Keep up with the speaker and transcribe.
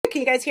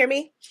Can you guys hear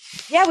me?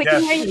 Yeah, we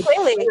can Yes. hear you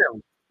clearly.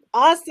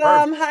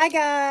 Awesome. Hi,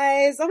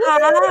 guys. Oh my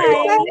God,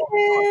 Hi. I'm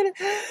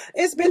excited.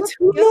 It's been You look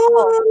too beautiful.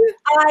 long.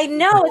 I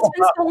know. It's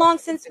been so long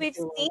since we've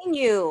seen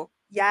you.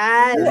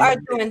 Yes. You are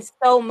doing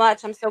so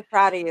much. I'm so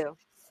proud of you.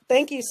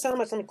 Thank you so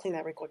much. Let me clean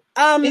that real quick.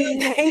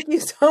 Thank you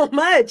so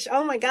much.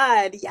 Oh my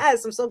God.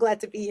 Yes, I'm so glad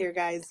to be here,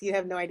 guys. You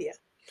have no idea.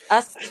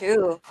 Us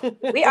too.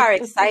 We are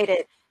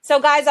excited. So,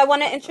 guys, I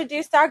want to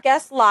introduce our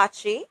guest,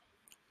 Lachi.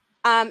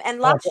 And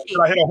Lachi. Should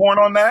I hit a horn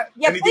on that?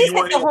 Yeah, Anything please you hit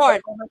want the to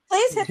horn.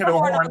 Please hit hit the a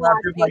horn horn? on Now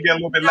this Lachi. might get a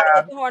little bit Gotta hit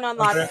loud. the horn on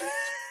Okay. Lachi.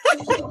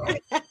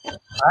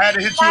 I had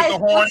to hit you with Guys, the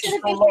go horn. to the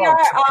It's so low.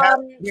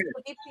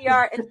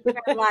 VPR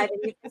Instagram live, and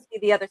you can see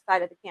the other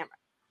side of the camera.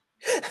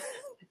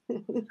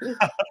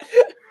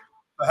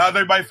 How's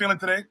everybody feeling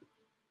today?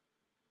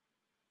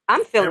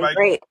 I'm feeling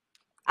great.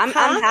 I'm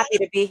happy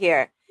to be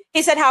here.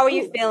 He said, "How are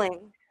you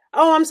feeling?"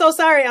 Oh, I'm so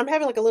sorry. I'm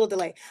having like a little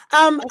delay.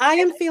 I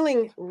am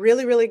feeling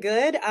really, really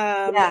good.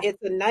 Yeah.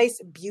 It's a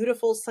nice,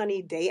 beautiful,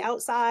 sunny day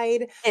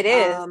outside. It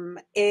is.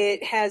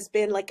 It has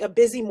been like a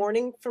busy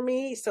morning for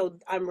me, so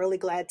I'm really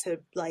glad to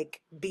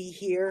like be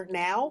here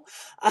now.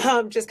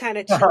 Just kind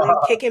of chilling,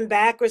 kicking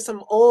back with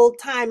some old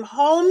time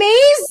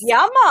homies.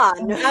 Yeah,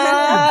 man.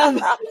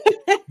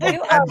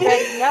 You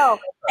already know.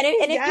 And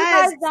if you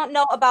guys don't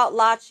know about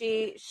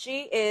Lachi,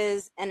 she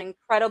is an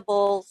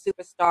incredible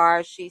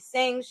superstar. She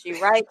sings, she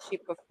writes, she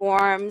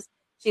performs.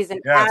 She's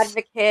an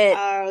advocate.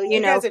 You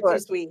guys are too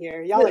sweet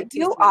here. Y'all are too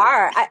You sweet.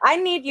 are. I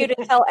need you to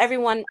tell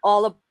everyone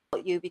all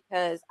about you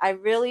because I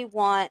really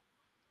want,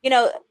 in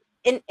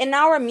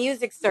our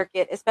music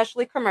circuit,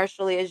 especially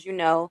commercially, as you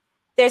know,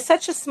 there's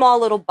such a small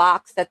little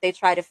box that they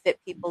try to fit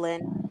people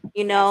in,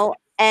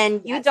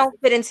 and you don't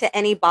fit into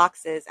any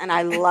boxes. And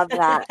I love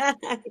that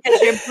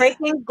because you're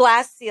breaking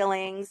glass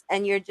ceilings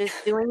and you're just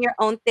doing your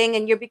own thing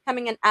and you're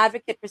becoming an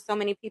advocate for so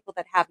many people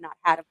that have not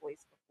had a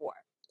voice before.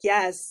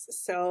 Yes.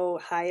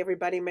 So, hi,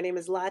 everybody. My name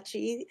is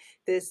Lachi.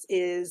 This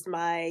is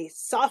my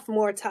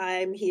sophomore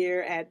time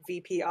here at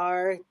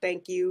VPR.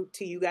 Thank you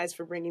to you guys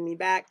for bringing me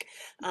back.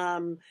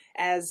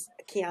 As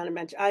Kiana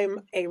mentioned,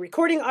 I'm a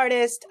recording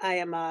artist. I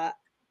am a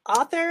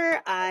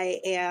author. I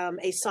am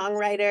a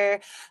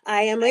songwriter.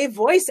 I am a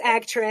voice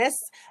actress.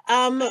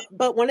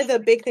 But one of the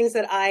big things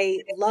that I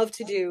love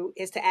to do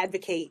is to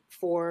advocate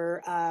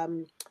for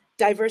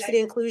diversity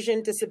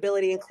inclusion,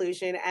 disability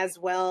inclusion, as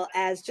well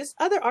as just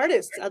other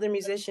artists, other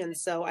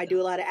musicians. So I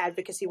do a lot of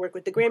advocacy work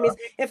with the Grammys.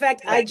 In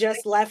fact, I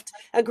just left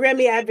a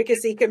Grammy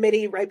advocacy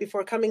committee right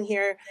before coming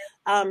here.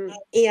 I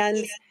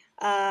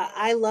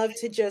love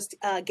to just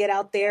get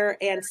out there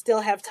and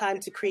still have time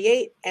to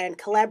create and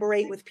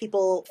collaborate with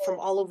people from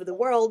all over the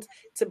world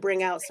to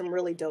bring out some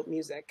really dope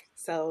music.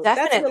 So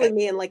that's really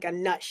me in like a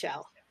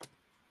nutshell.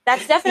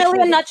 That's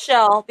definitely a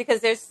nutshell because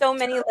there's so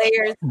many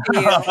layers to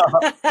you.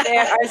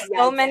 There are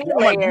so many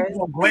layers.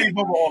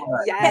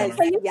 Yes.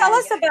 Can you tell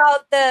us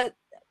about the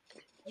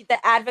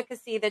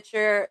advocacy that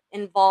you're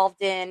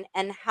involved in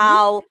and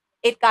how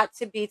it got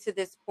to be to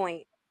this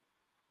point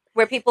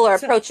where people are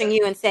approaching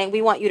you and saying,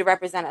 we want you to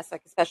represent us,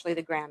 like especially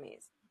the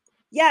Grammys?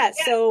 Yeah,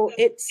 so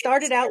it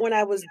started out when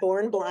I was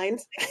born blind.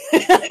 So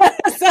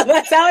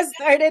that's how it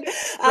started.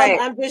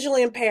 I'm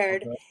visually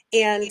impaired.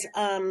 And,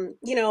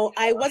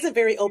 I wasn't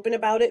very open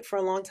about it for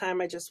a long time.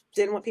 I just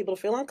didn't want people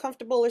to feel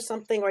uncomfortable or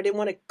something, or I didn't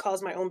want to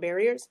cause my own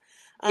barriers.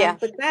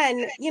 But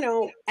then,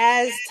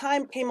 as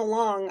time came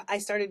along, I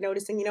started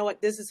noticing, you know what,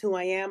 this is who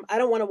I am. I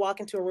don't want to walk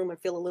into a room and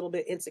feel a little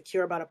bit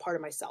insecure about a part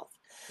of myself.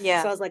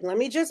 Yeah. So I was like, let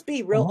me just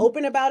be real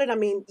open about it. I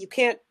mean,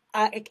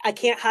 I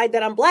can't hide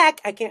that I'm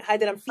Black. I can't hide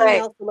that I'm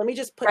female. So let me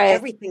just put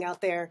everything out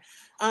there.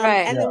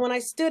 And then when I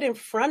stood in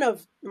front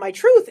of my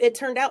truth, it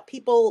turned out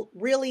people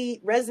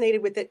really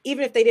resonated with it.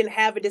 Even if they didn't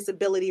have a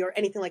disability or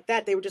anything like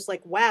that, they were just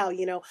like, wow,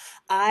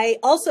 I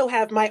also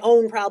have my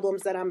own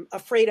problems that I'm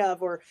afraid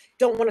of or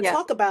don't want to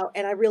talk about.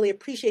 And I really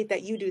appreciate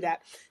that you do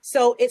that.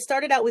 So it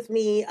started out with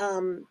me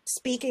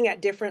speaking at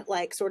different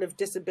like sort of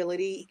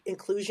disability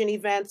inclusion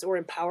events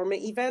or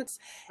empowerment events.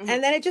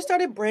 And then it just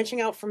started branching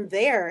out from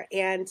there.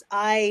 And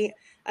I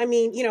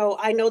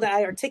know that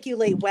I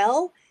articulate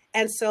well.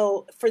 And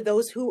so for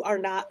those who are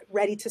not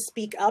ready to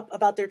speak up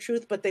about their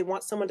truth, but they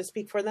want someone to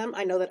speak for them,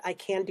 I know that I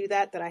can do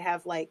that I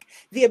have like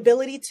the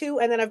ability to.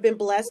 And then I've been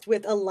blessed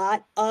with a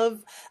lot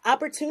of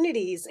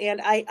opportunities.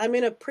 And I'm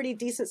in a pretty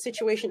decent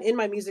situation in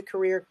my music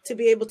career to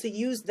be able to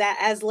use that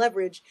as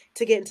leverage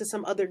to get into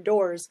some other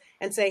doors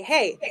and say,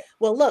 hey,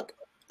 well, look,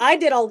 I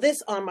did all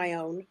this on my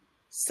own.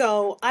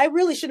 So I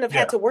really shouldn't have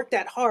had to work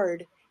that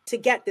hard to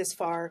get this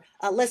far.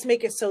 Let's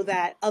make it so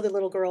that other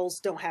little girls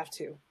don't have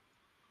to.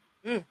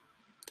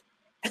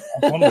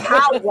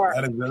 Power.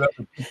 Mic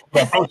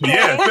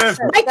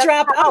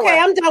drop. Okay,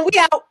 I'm done. We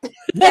out.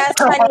 Yes,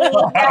 honey.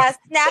 Yes.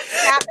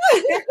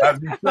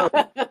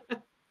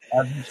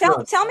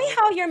 Snap. Tell me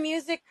how your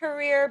music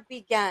career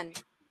began.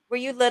 Were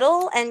you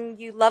little and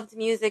you loved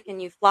music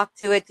and you flocked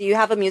to it? Do you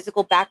have a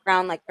musical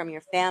background like from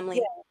your family?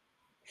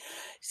 Yeah.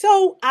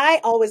 So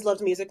I always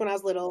loved music when I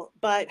was little,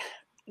 but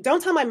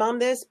don't tell my mom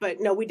this, but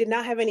no, we did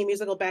not have any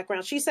musical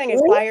background. She sang in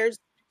choirs.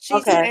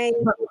 She sang.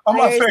 I'm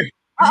not saying.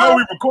 You know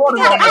we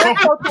recorded on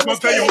this.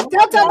 Don't tell you.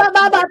 Don't tell my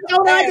mama.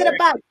 Don't under the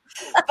bus.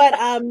 But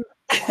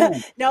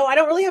no, I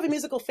don't really have a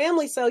musical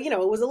family, so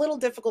it was a little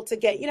difficult to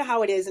get. You know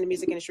how it is in the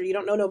music industry. You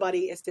don't know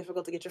nobody. It's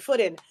difficult to get your foot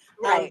in.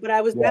 Right. But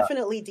I was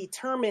definitely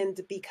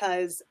determined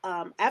because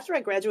after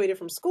I graduated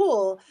from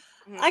school,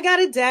 I got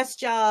a desk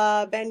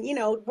job and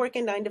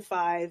working 9 to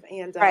 5,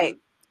 and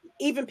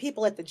even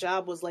people at the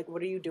job was like,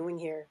 "What are you doing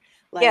here?"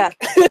 Like,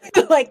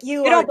 like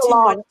you are too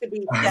much to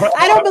be.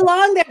 I don't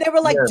belong there. They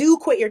were like, "Do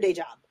quit your day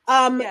job."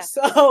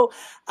 So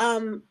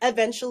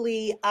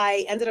eventually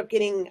I ended up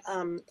getting,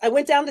 I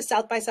went down to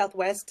South by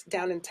Southwest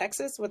down in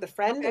Texas with a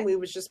friend, and we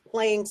was just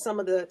playing some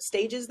of the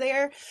stages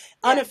there,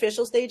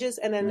 unofficial stages.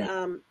 And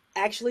then,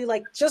 actually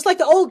just like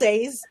the old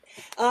days,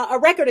 a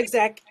record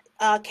exec,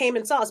 came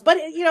and saw us, but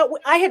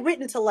I had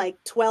written to like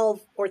 12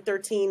 or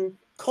 13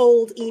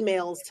 cold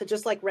emails to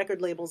just like record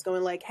labels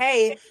going like,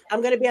 "Hey, I'm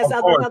going to be at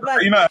South by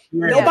Southwest."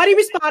 Nobody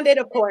responded,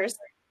 of course.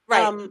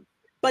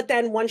 But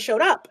then one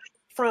showed up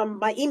from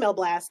my email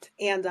blast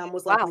and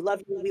was like, "We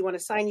love you. We want to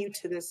sign you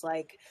to this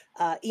like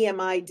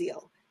EMI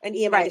deal, an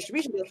EMI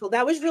distribution deal." So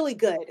that was really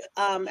good.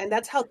 And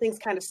that's how things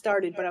kind of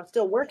started, but I was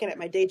still working at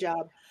my day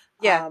job.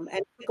 And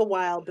it took a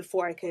while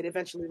before I could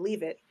eventually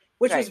leave it,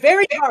 which was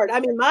very hard.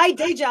 I mean, my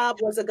day job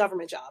was a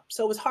government job,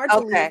 so it was hard to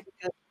leave.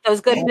 Those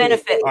good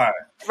benefits.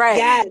 Right.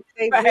 Yeah,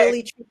 they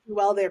really treat you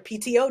well. Their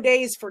PTO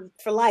days for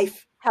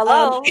life.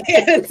 Hello.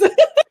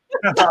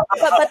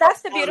 But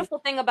that's the beautiful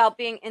thing about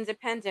being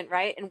independent,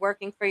 right? And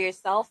working for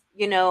yourself.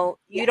 You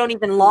don't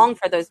even long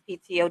for those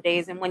PTO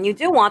days. And when you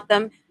do want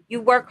them, you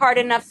work hard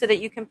enough so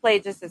that you can play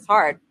just as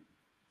hard.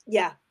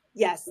 Yeah.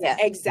 Yes. Yeah.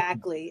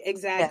 Exactly.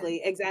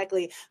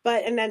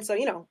 But, and then, so,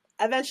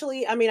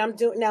 eventually, I mean, I'm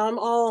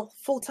all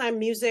full-time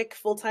music,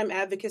 full-time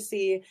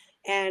advocacy.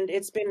 And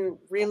it's been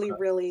really,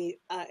 really,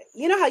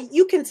 how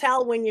you can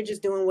tell when you're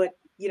just doing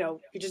you're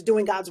just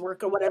doing God's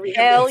work or whatever.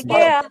 Hell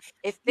yeah.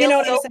 It feels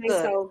what I'm saying?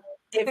 good. So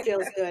it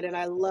feels good. And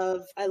I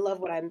love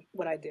what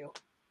I do.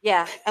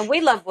 Yeah. And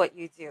we love what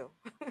you do.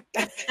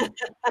 Yeah.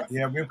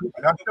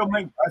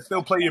 I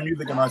still play your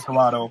music in my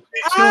Serato.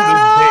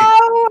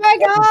 Oh my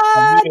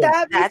God.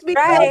 That's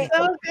right.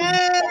 So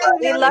good.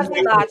 We love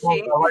you,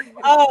 Lachi.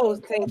 Oh,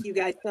 thank you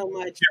guys so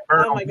much.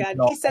 Oh my God.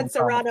 He said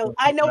Serato.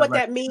 I know what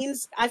that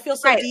means. I feel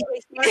so DJ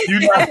smart.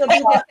 I feel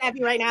DJ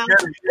savvy right now.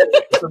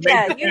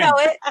 Yeah, you know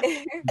it.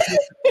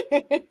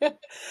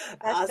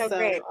 That's so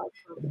great.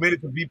 You made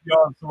it to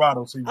VPR in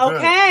Serato, so you're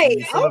okay.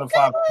 Good. Okay. Look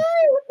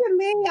at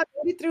me. I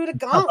made it through the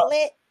gauntlet.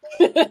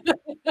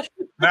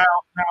 Now,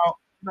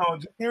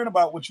 just hearing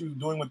about what you were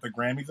doing with the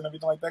Grammys and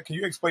everything like that, can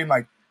you explain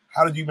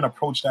how did you even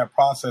approach that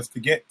process to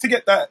get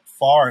that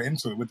far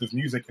into it with this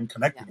music and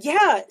connecting?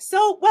 Yeah.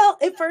 So,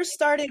 it first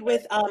started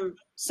with,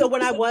 so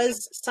when I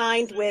was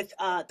signed with,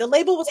 the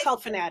label was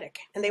called Fanatic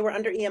and they were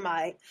under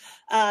EMI.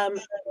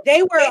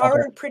 They were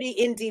already pretty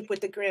in deep with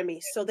the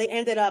Grammys. So they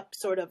ended up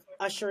sort of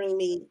ushering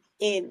me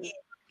in,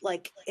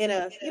 in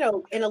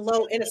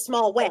a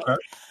small way. Okay.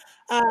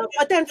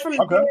 But then from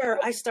there,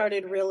 I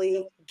started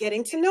really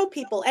getting to know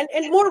people. And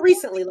more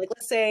recently,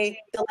 let's say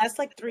the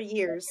last 3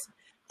 years,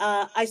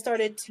 I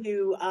started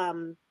to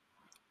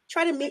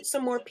try to meet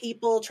some more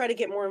people, try to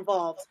get more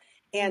involved.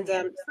 And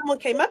someone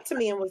came up to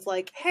me and was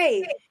like,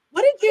 "Hey,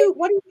 what do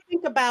you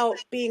think about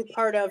being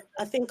part of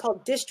a thing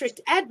called District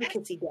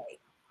Advocacy Day?"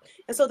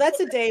 And so that's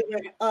a day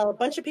where a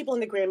bunch of people in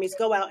the Grammys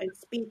go out and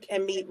speak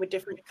and meet with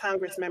different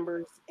Congress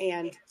members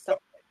and stuff.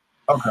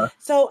 Okay.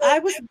 So I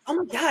was, oh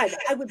my God,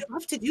 I would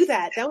love to do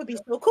that. That would be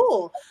so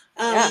cool.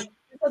 So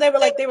they were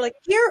like,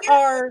 here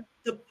are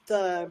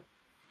the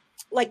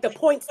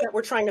points that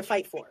we're trying to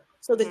fight for.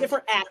 So the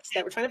different acts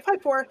that we're trying to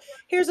fight for,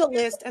 here's a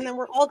list. And then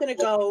we're all going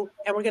to go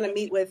and we're going to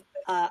meet with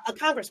a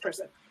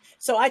congressperson.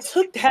 So I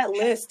took that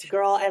list,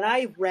 girl, and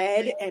I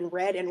read and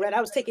read and read.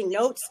 I was taking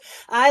notes.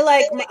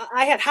 I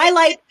had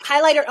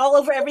highlighter all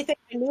over everything.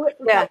 I knew it.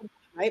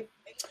 Right.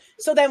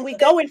 So then we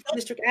go in for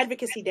District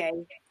Advocacy Day,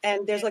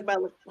 and there's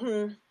about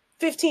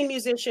 15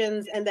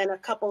 musicians and then a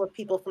couple of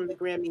people from the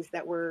Grammys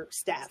that were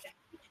staff.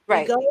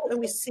 Right. We go and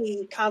we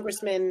see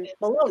Congressman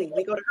Maloney.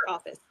 We go to her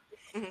office.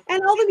 Mm-hmm.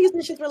 And all the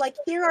musicians were like,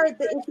 here are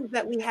the issues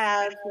that we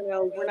have.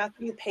 We're not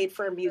getting paid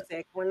for our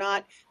music. We're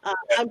not,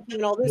 I'm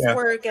doing all this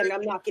work and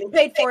I'm not getting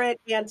paid for it.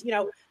 And,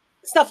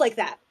 stuff like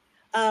that.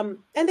 And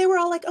they were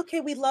all like,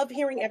 okay, we love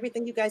hearing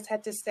everything you guys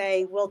had to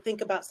say. We'll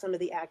think about some of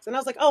the acts. And I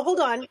was like, oh, hold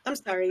on. I'm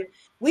sorry.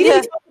 We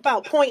didn't talk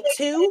about point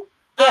 2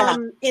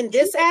 in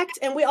this act.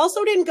 And we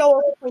also didn't go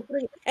over point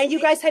 3. And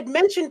you guys had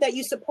mentioned that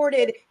you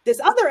supported this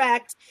other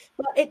act,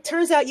 but it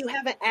turns out you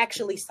haven't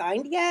actually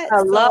signed yet.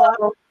 Hello.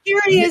 So I'm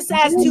curious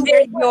as to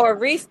where your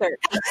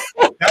research.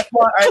 That's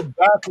why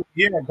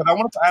because I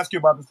wanted to ask you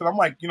about this. Because I'm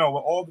like, with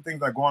all the things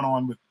that are going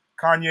on with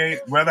Kanye,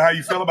 whether how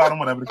you feel about him,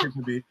 whatever the case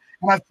may be.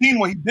 And I've seen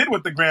what he did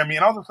with the Grammy, and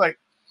I was just like,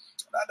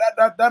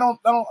 that don't,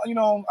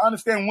 I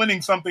understand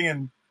winning something,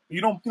 and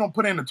you don't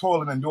put it in the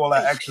toilet and do all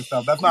that extra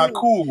stuff. That's not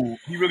cool.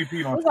 He really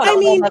peed on. I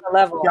mean,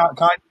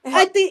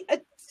 I think,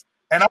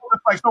 and I was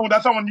like, so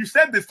that's how when you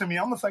said this to me,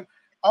 I'm just like,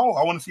 oh,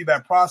 I want to see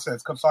that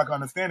process so I can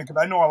understand it,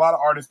 because I know a lot of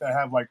artists that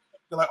have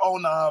they're like, oh,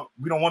 nah,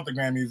 we don't want the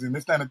Grammys and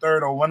this, that, and the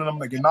third, or one of them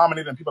that get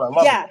nominated and people that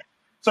love it.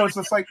 So it's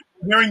just like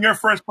hearing your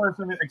first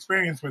person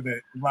experience with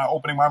it is like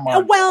opening my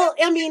mind. Well,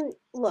 I mean,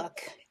 look,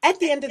 at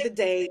the end of the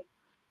day,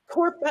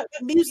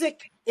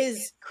 music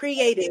is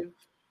creative,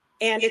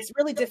 and it's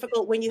really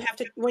difficult when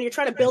you're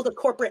trying to build a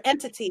corporate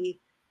entity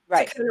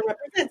to kind of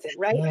represent it,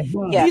 right?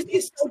 Music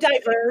is so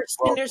diverse,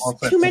 and there's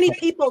too many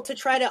people to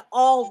try to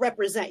all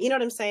represent. You know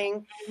what I'm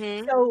saying?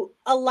 So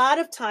a lot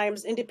of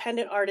times,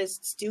 independent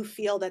artists do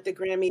feel that the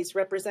Grammys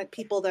represent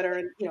people that are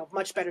in,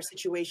 much better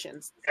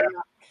situations.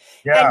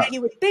 And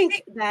you would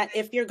think that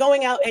if you're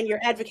going out and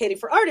you're advocating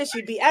for artists,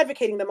 you'd be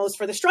advocating the most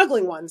for the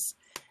struggling ones.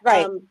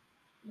 Right.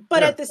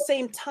 But at the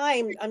same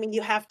time, I mean,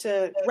 you have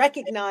to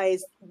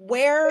recognize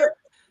where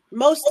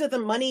most of the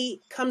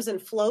money comes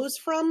and flows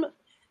from.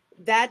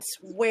 That's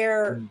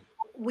where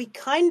we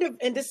kind of,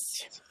 and this,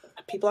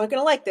 people aren't going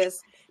to like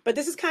this, but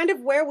this is kind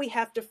of where we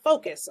have to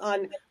focus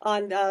on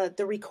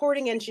the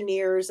recording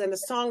engineers and the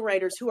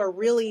songwriters who are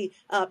really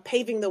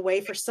paving the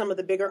way for some of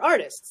the bigger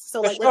artists.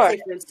 So let's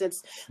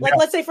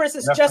say, for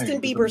instance,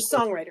 Justin Bieber's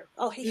songwriter.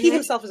 Oh, he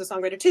himself is a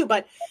songwriter too,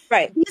 but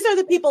these are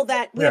the people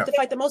that we have to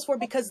fight the most for,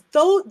 because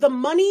though the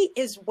money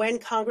is when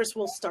Congress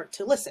will start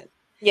to listen.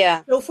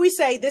 Yeah. So if we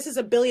say this is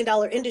 $1 billion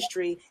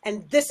industry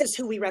and this is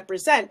who we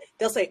represent,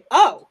 they'll say,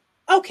 oh,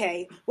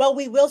 okay, well,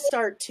 we will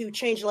start to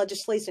change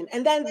legislation.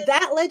 And then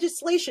that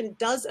legislation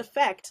does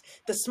affect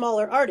the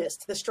smaller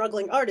artist, the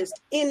struggling artist,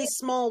 in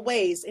small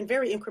ways, in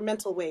very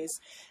incremental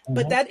ways.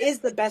 But that is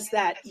the best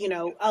that,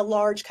 a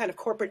large kind of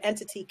corporate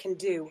entity can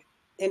do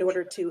in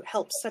order to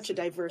help such a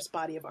diverse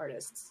body of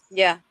artists.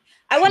 Yeah.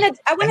 I want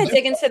to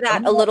dig into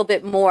that a little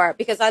bit more,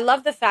 because I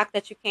love the fact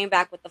that you came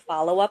back with the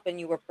follow-up and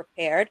you were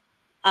prepared.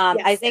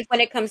 I think when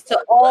it comes to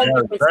all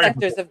different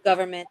sectors of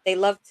government, they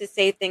love to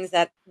say things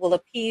that will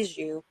appease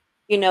you.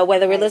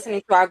 Whether we're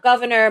listening to our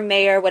governor,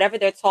 mayor, whatever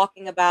they're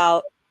talking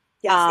about,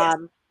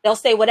 they'll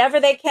say whatever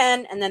they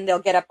can, and then they'll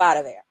get up out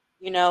of there,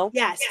 And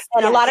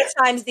a lot of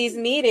times these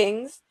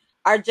meetings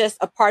are just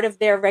a part of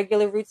their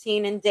regular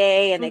routine and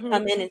day, and they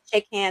come in and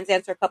shake hands,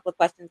 answer a couple of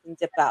questions, and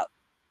dip out.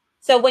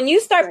 So when you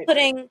start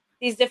putting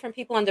these different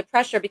people under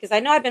pressure, because I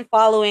know I've been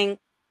following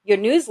your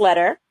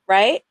newsletter,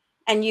 right?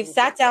 And you've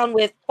sat down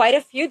with quite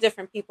a few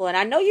different people, and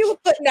I know you were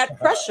putting that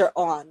pressure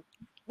on.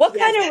 What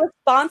kind of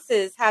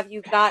responses have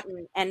you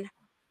gotten, and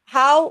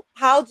how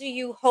do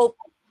you hope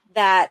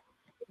that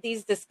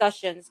these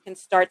discussions can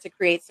start to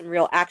create some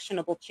real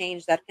actionable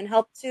change that can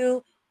help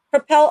to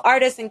propel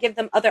artists and give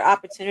them other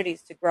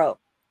opportunities to grow?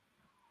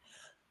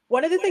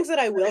 One of the things that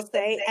I will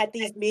say at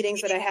these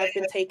meetings that I have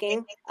been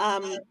taking,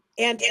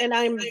 and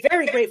I'm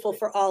very grateful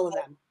for all of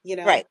them,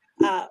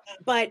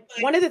 but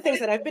one of the things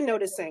that I've been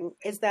noticing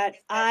is that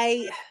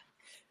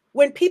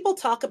when people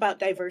talk about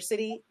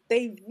diversity,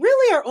 they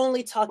really are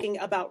only talking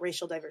about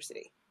racial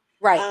diversity.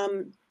 Right.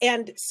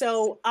 And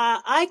so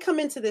I come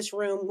into this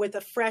room with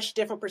a fresh,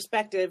 different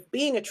perspective,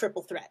 being a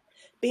triple threat,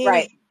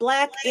 being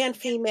Black and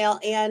female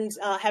and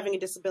having a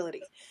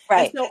disability.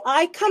 Right. And so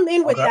I come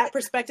in with that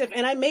perspective,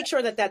 and I make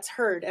sure that that's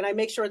heard, and I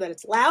make sure that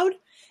it's loud.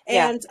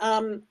 And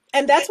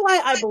that's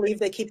why I believe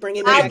they keep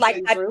bringing me. I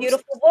like that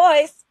beautiful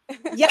voice.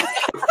 Yes.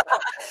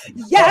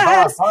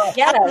 Yes.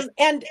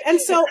 And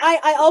so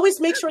I always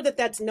make sure that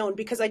that's known,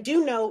 because I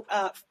do know,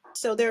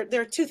 so there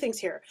are two things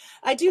here.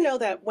 I do know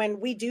that when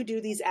we do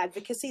these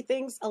advocacy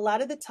things, a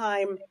lot of the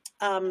time,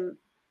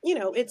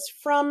 it's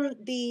from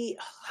the,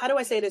 how do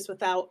I say this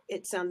without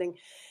it sounding,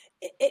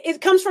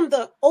 it comes from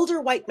the older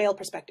white male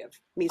perspective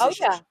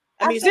musician. Oh,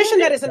 yeah. A musician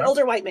that is an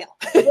older white male.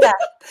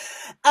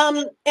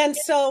 And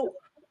so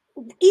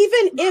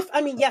even if,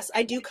 yes,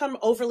 I do come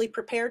overly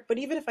prepared, but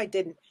even if I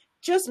didn't,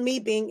 just me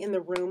being in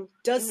the room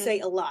does say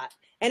a lot.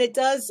 And it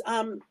does,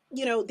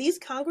 these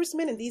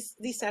congressmen and these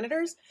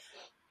senators,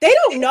 they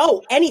don't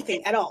know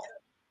anything at all.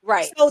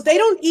 Right. So they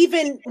don't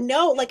even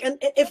know, and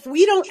if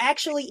we don't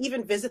actually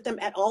even visit them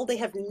at all, they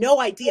have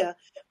no idea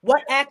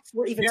what acts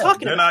we're even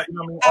talking about.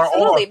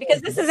 Absolutely,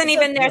 because this isn't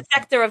even their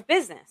sector of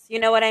business.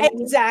 You know what I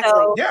mean? Exactly.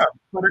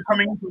 So they're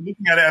coming into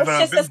looking at it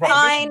as it's just a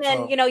sign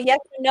and, yes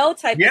or no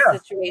type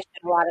of situation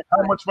a lot of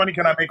times. How much money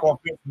can I make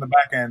off this in the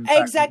back end?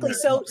 Exactly.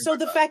 So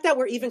the fact that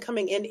we're even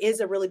coming in is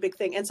a really big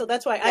thing. And so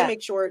that's why I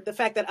make sure the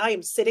fact that I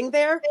am sitting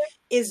there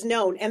is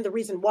known, and the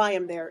reason why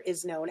I'm there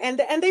is known. And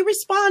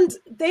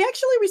they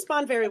actually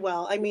respond very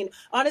well. I mean,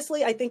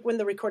 honestly, I think when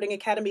the Recording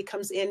Academy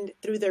comes in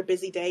through their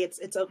busy day,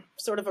 it's a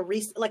sort of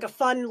a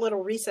fun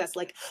little recess.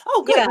 Like,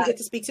 oh, good, we get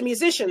to speak to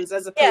musicians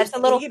as opposed it's a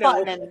little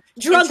fun and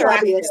drug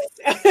lobbyists.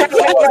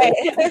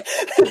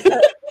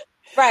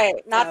 Right.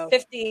 Not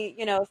 50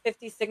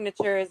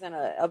 signatures and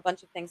a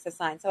bunch of things to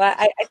sign. So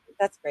I think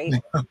that's great.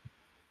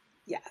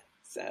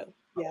 So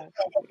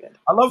good.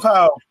 I love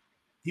how,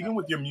 even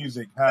with your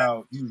music,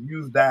 how you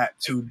use that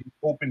to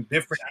open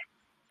different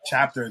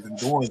chapters and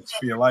doors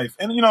for your life.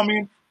 And you know what I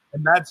mean?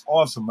 And that's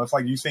awesome. That's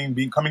like you saying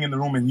coming in the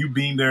room and you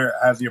being there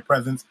as your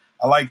presence.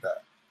 I like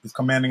that. It's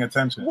commanding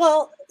attention.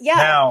 Well, yeah.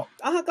 Now,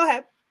 go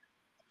ahead.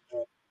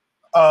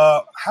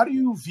 How do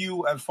you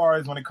view, as far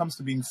as when it comes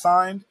to being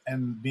signed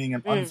and being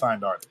an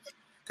unsigned artist?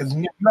 because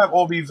you have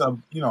all these,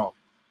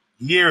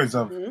 years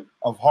of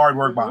hard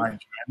work behind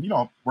you,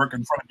 and work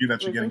in front of you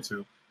that you're getting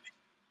to.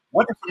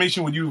 What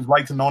information would you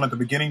like to know at the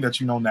beginning that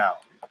you know now?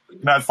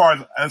 As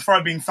far as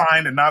being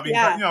signed and not being,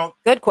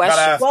 good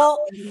question.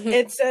 Well,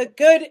 it's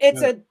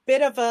a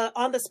bit of a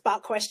on the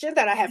spot question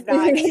that I have not.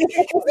 I want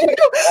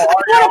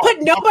to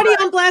put nobody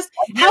on blast.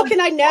 How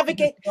can I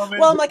navigate?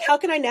 Well, I'm like, how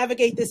can I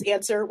navigate this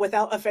answer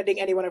without offending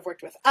anyone I've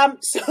worked with?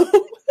 So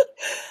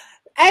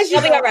as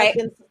you know, right.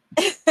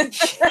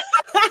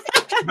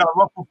 You gotta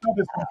ruffle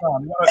feathers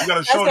sometimes. You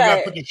gotta show. Right. You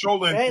gotta put your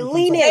shoulder in. Right,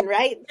 lean in,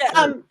 right?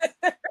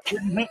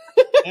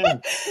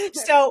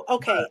 So,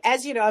 okay,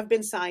 as you know, I've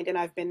been signed and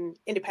I've been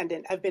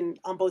independent. I've been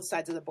on both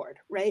sides of the board,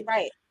 right?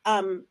 Right.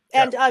 And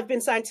I've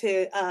been signed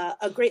to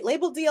a great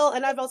label deal,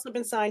 and I've also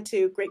been signed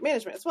to great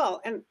management as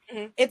well. And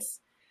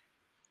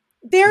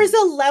there's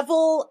a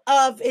level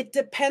of, it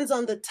depends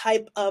on the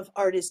type of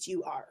artist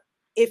you are.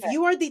 If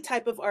you are the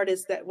type of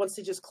artist that wants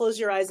to just close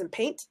your eyes and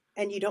paint,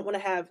 and you want to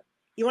have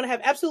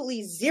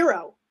absolutely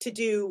zero to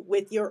do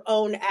with your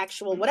own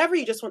actual whatever,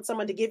 you just want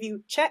someone to give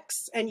you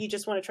checks and you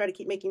just want to try to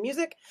keep making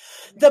music,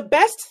 the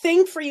best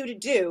thing for you to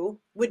do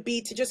would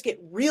be to just get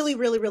really,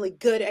 really, really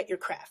good at your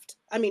craft.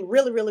 I mean,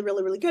 really, really,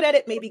 really, really good at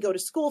it. Maybe go to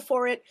school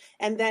for it.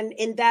 And then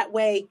in that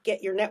way,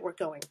 get your network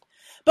going.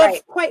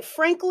 But quite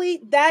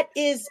frankly, that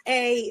is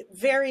a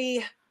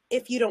very...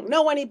 if you don't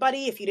know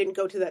anybody, if you didn't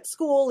go to that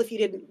school, if you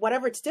didn't,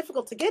 whatever, it's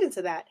difficult to get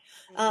into that.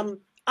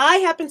 I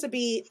happen to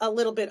be a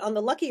little bit on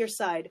the luckier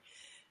side,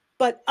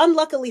 but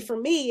unluckily for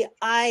me,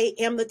 I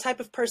am the type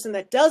of person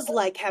that does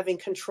like having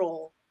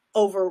control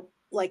over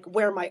like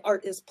where my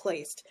art is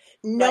placed,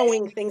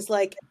 knowing things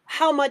like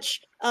how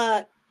much,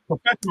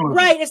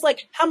 it's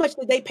like, how much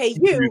did they pay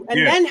you?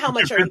 And then how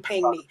much are you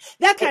paying me?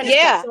 That kind of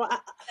stuff. So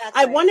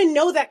I want to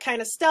know that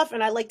kind of stuff,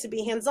 and I like to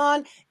be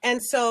hands-on.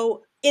 And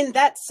so in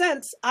that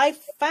sense, I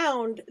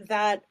found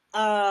that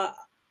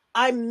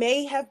I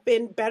may have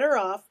been better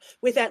off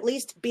with at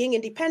least being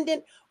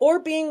independent or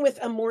being with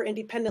a more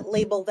independent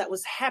label that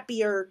was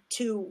happier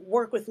to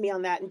work with me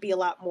on that and be a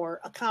lot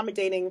more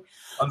accommodating.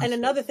 And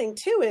another thing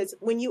too is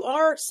when you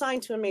are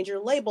signed to a major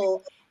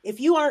label, if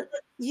you aren't,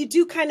 you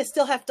do kind of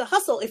still have to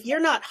hustle. If you're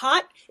not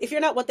hot, if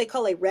you're not what they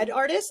call a red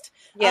artist,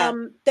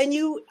 then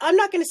I'm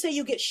not going to say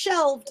you get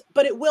shelved,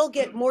 but it will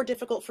get more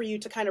difficult for you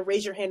to kind of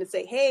raise your hand and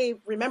say, hey,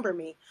 remember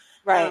me.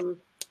 Right.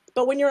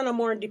 But when you're on a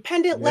more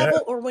independent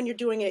level, or when you're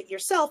doing it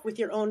yourself with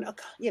your own,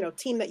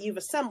 team that you've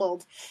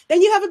assembled,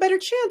 then you have a better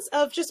chance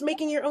of just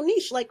making your own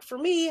niche. Like for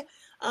me,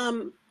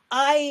 when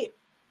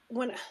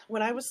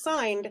I was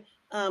signed,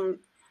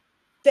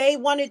 they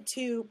wanted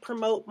to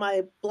promote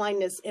my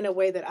blindness in a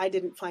way that I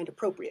didn't find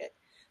appropriate.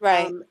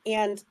 Right.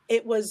 And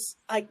it was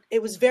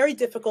very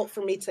difficult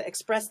for me to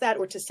express that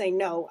or to say,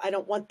 no, I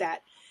don't want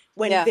that,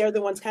 when they're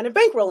the ones kind of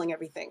bankrolling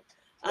everything.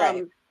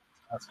 Right.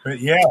 That's great.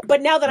 Yeah.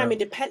 But now that I'm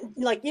independent,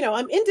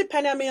 I'm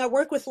independent. I mean, I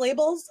work with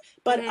labels,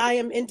 but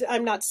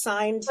I'm not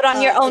signed. But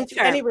on your own terms.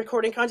 Any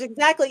recording contract.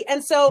 Exactly.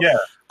 And so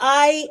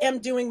I am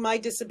doing my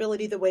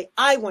disability the way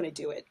I want to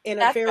do it, in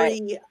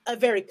a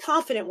very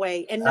confident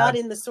way, and not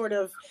in the sort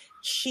of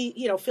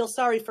feel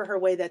sorry for her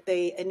way that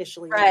they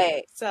initially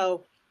did.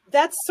 So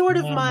that's sort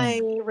of my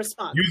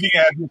response. Using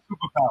it as your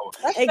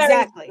superpower.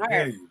 Exactly.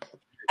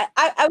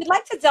 I would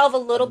like to delve a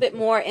little bit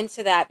more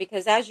into that,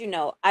 because as you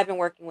know, I've been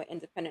working with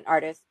independent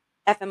artists.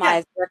 FMI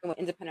is working with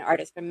independent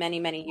artists for many,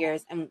 many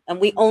years. And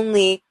we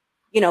only,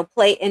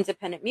 play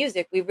independent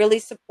music. We really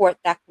support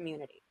that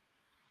community.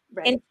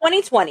 Right. In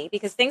 2020,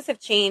 because things have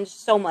changed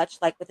so much,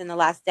 like within the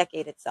last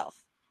decade itself,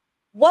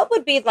 what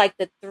would be like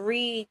the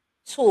three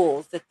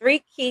tools, the three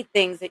key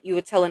things that you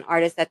would tell an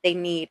artist that they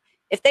need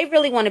if they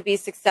really want to be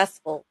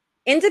successful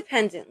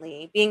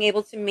independently, being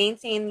able to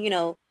maintain,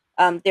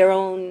 their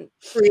own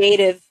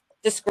creative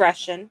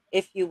discretion,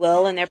 if you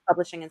will, and their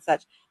publishing and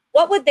such?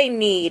 What would they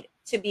need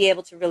to be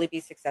able to really be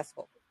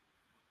successful?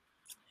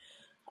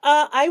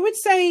 I would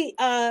say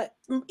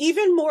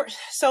even more.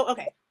 So,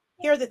 okay,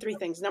 here are the three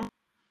things. Number,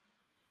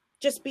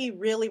 just be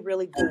really,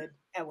 really good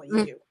at what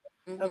you do.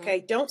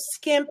 Okay, don't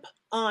skimp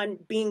on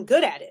being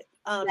good at it.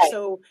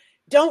 So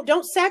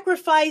don't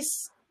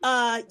sacrifice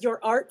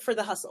your art for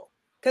the hustle,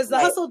 because the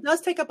hustle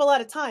does take up a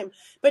lot of time,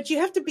 but you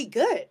have to be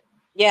good.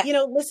 Yeah.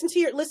 Listen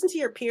to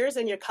your peers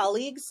and your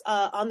colleagues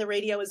on the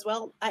radio as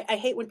well. I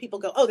hate when people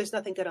go, oh, there's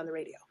nothing good on the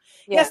radio.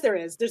 Yeah. Yes, there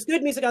is. There's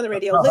good music on the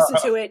radio. Listen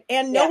to it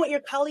and know what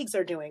your colleagues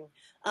are doing.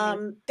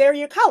 They're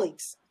your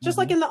colleagues, just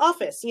like in the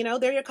office,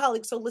 they're your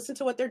colleagues. So listen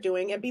to what they're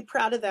doing and be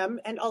proud of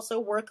them, and also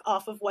work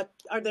off of what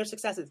are their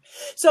successes.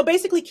 So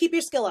basically keep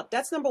your skill up.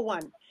 That's number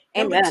one.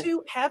 Amen. Number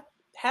two,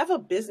 have a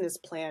business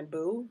plan,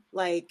 boo.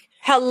 Like,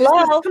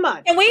 hello, come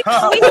on. Can we put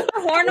the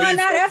horn on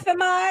that,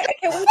 FMI?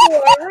 Can we do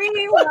a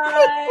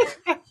rewind?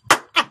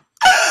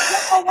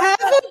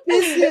 Have a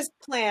business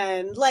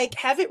plan. Like,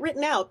 have it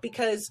written out,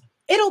 because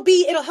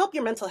it'll help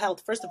your mental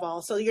health, first of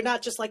all. So you're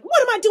not just like,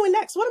 what am I doing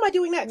next? What am I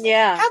doing next?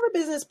 Yeah. Have a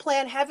business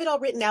plan, have it all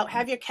written out,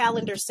 have your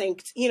calendar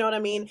synced. You know what I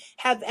mean?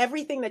 Have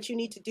everything that you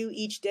need to do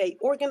each day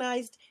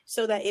organized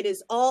so that it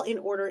is all in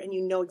order and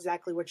you know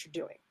exactly what you're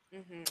doing.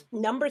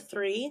 Number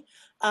 3,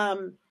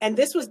 and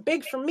this was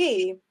big for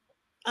me,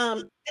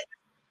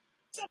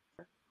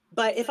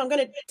 but if I'm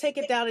going to take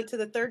it down into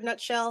the third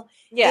nutshell,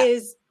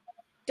 is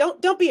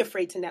don't be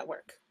afraid to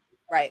network.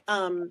 Right.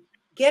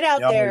 Get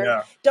out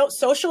there. Don't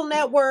social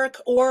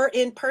network or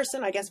in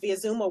person, I guess via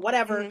Zoom or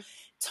whatever.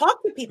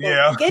 Talk to people.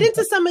 Get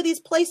into some of these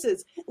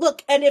places.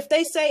 Look, and if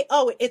they say,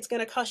 "Oh, it's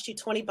going to cost you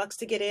 $20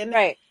 to get in,"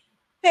 right?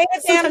 Pay a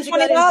damn sometimes you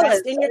got to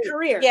invest in your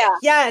career. Yeah.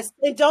 Yes.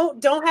 And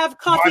don't have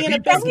coffee in a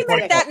biscuit. Can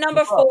we make that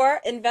number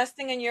 4?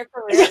 Investing in your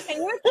career.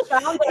 Can you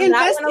expound on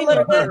that one a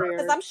little bit?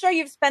 Because I'm sure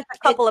you've spent a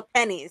couple of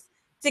pennies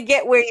to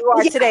get where you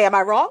are today. Am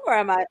I wrong or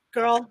am I?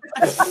 Girl,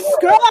 I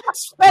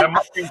spent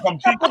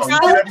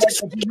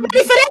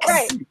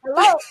right.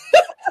 Hello.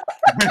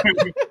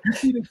 You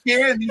see the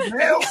kid and these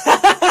nails?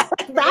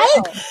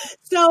 Right?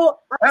 So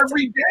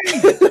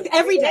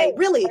every day,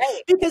 really,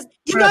 because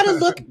you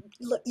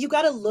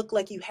gotta look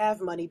like you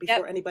have money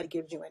before anybody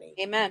gives you any.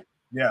 Amen.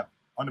 Yeah.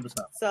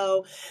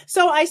 100%.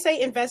 So I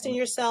say invest in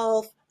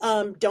yourself.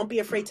 Don't be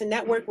afraid to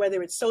network,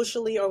 whether it's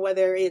socially or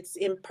whether it's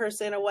in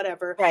person or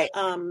whatever. Right.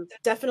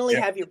 Definitely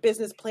have your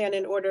business plan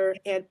in order,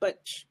 but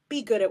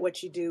be good at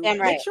what you do. Damn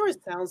right. Make sure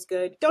it sounds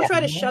good. Don't try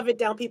to shove it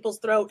down people's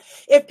throat.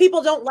 If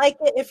people don't like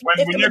it, if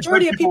the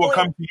majority of people will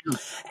come to you.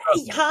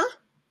 Huh?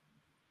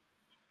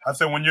 I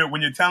said when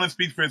your talent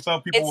speaks for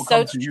itself, people will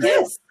come to you.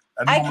 Yes.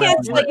 I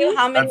can't tell you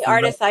how many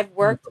artists I've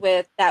worked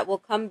with that will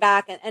come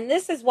back. And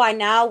this is why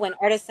now when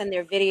artists send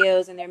their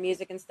videos and their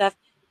music and stuff,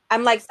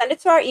 I'm like, send it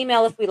to our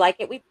email. If we like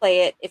it, we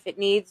play it. If it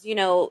needs,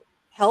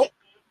 help,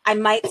 I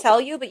might tell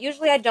you. But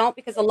usually I don't,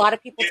 because a lot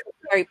of people take it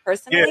very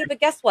personally. Yeah.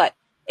 But guess what?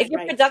 If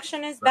your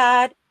production is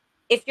bad,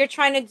 if you're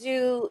trying to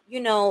do,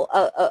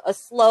 a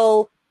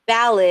slow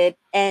ballad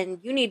and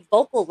you need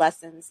vocal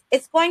lessons,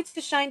 it's going to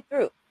shine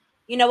through.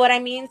 You know what I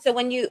mean? So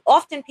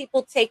often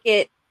people take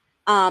it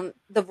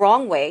the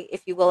wrong way,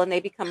 if you will, and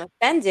they become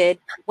offended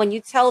when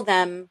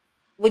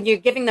you're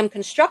giving them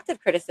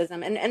constructive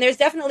criticism. And there's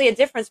definitely a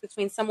difference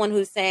between someone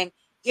who's saying,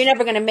 you're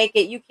never going to make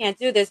it, you can't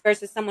do this,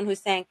 versus someone who's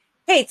saying,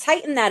 hey,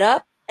 tighten that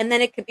up, and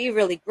then it could be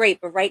really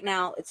great. But right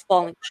now it's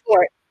falling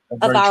short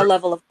of our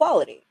level of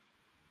quality.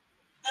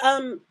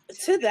 To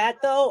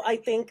that though, I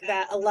think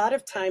that a lot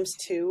of times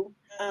too,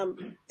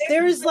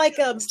 there's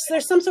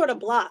some sort of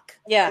block.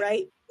 Yeah.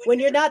 Right? When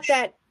you're not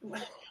that,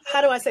 how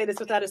do I say this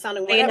without it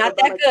sounding whatever? You're not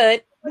that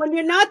good. When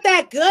you're not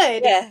that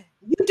good,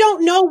 you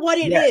don't know what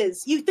it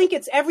is. You think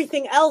it's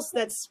everything else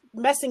that's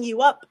messing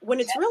you up, when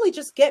it's really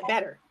just get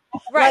better.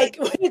 Right.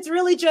 Like, it's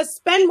really just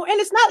spend more. And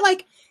it's not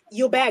like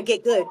you're bad,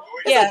 get good.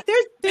 It's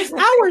like there's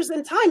hours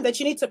and time that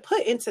you need to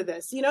put into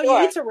this. You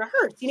need to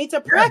rehearse. You need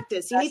to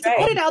practice. You need to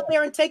put it out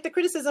there and take the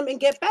criticism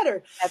and get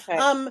better. That's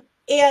right.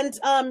 And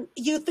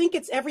you think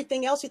it's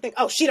everything else. You think,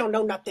 oh, she don't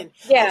know nothing.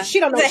 Yeah. Oh, she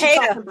don't know what she's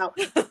talking about.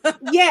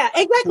 Yeah,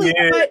 exactly.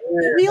 But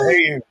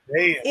really,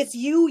 it's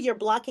you're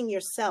blocking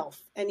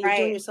yourself, and you're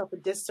doing yourself a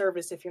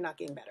disservice if you're not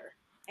getting better.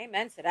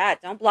 Amen to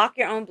that. Don't block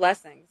your own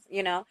blessings,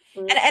 And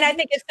I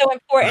think it's so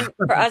important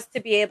for us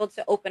to be able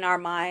to open our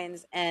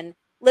minds and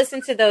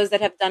listen to those that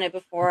have done it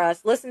before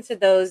us. Listen to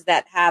those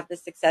that have the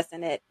success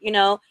in it.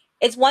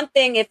 It's one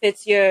thing if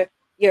it's your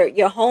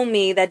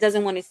homie that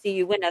doesn't want to see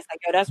you win. That's like,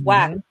 yo, that's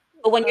whack.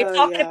 But when you're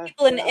talking to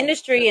people in the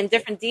industry and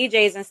different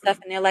DJs and stuff,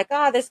 and they're like,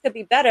 oh, this could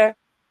be better,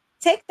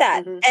 take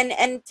that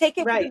and take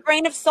it with a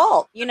grain of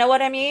salt. You know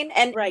what I mean?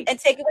 And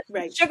take it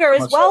with sugar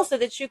as well, so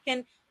that you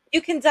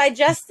can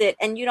digest it,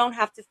 and you don't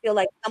have to feel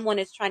like someone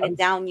is trying to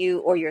down you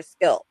or your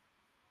skill.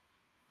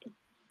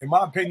 In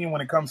my opinion,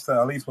 when it comes to,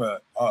 at least with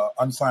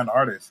unsigned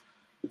artists,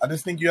 I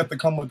just think you have to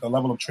come with a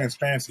level of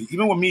transparency.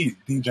 Even with me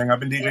DJing, I've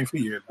been DJing for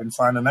years, been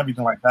signed and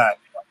everything like that.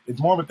 It's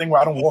more of a thing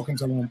where I don't walk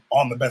into them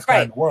on the best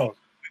guy in the world.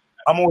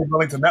 I'm always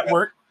willing to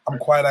network. I'm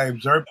quiet. I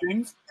observe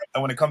things.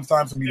 And when it comes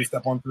time for me to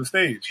step onto the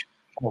stage,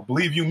 well,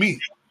 believe you me,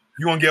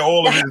 you're going to get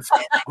all of this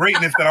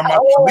greatness that I'm about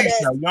to release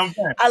now. You know what I'm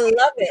saying? I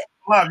love it.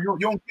 You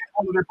don't get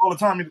all of this all the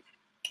time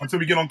until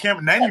we get on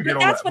camera. Then you get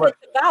all that. That's what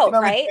it's about,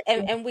 right?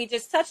 And we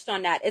just touched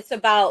on that. It's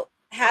about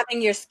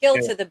having your skill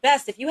to the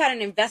best. If you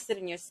hadn't invested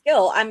in your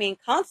skill, I mean,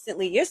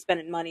 constantly you're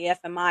spending money,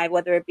 FMI,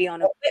 whether it be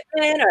on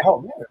equipment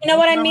or, you know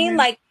what I mean?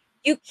 Like,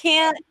 you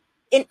can't,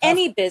 in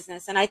any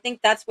business, and I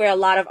think that's where a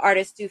lot of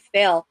artists do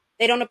fail.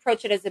 They don't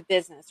approach it as a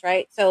business,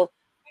 right? So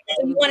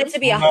you want it to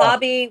be a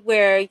hobby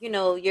where,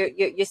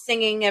 you're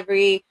singing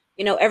every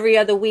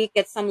other week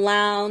at some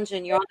lounge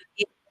and you're on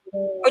the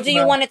or do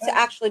you want it to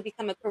actually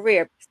become a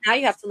career? Because now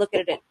you have to look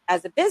at it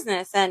as a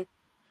business, and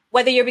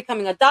whether you're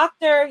becoming a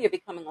doctor, you're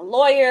becoming a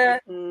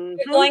lawyer, you're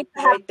going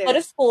to have to go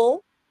to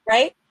school,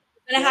 right?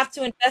 You're going to have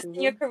to invest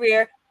in your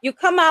career. You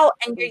come out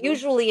and you're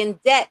usually in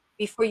debt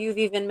before you've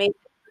even made it.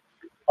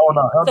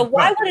 So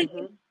why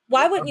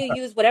wouldn't you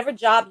use whatever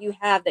job you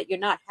have that you're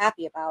not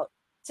happy about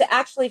to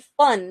actually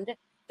fund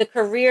the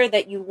career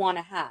that you want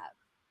to have?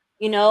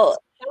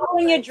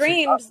 Following your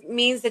dreams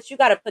means that you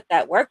got to put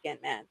that work in,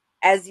 man.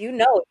 As you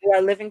know, you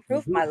are living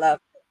proof, my love.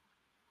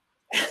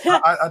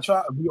 I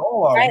try. We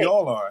all are. We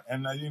all are.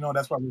 And,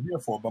 that's what we're here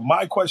for. But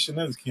my question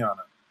is, Kiana,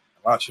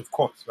 Lachi, of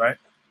course, right?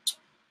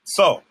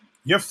 So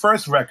Your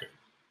first record.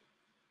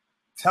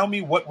 Tell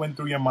me what went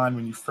through your mind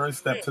when you first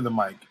stepped to the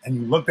mic and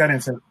you looked at it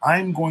and said,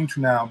 "I'm going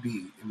to now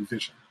be a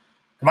musician."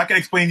 If I can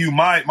explain to you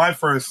my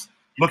first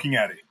looking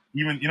at it,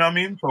 even you know what I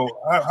mean. So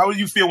how did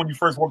you feel when you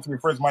first walked to your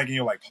first mic and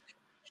you're like,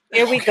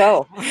 "Here we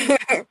go"?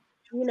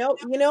 You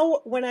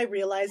know, when I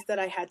realized that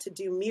I had to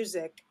do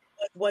music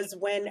was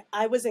when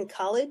I was in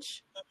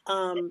college.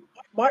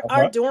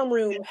 Our dorm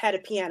room had a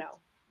piano.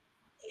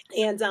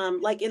 And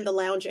like in the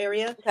lounge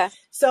area. Okay.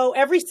 So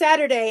every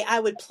Saturday I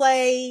would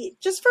play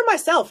just for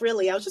myself,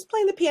 really. I was just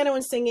playing the piano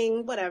and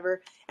singing,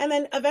 whatever. And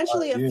then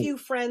eventually a few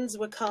friends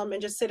would come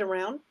and just sit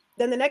around.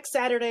 Then the next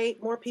Saturday,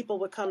 more people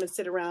would come and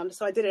sit around.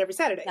 So I did it every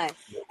Saturday. Nice.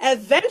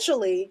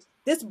 Eventually,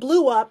 this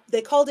blew up.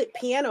 They called it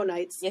piano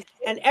nights. Yes.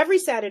 And every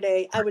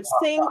Saturday I would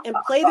sing and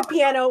play the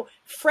piano.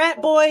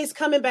 Frat boys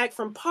coming back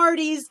from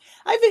parties.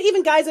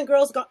 Even guys and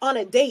girls on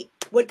a date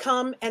would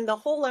come, and the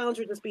whole lounge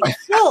would just be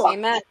full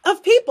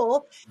of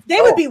people.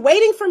 They would be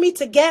waiting for me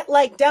to get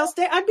like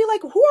downstairs. I'd be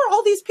like, "Who are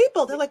all these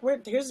people?" They're like,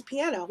 "Here's a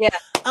piano." Yeah.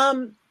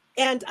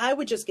 And I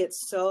would just get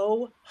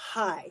so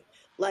high.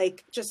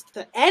 Like just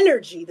the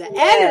energy.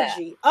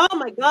 Oh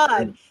my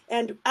God.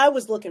 And I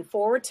was looking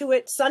forward to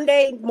it.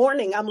 Sunday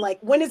morning, I'm like,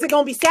 when is it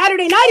going to be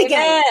Saturday night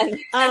again?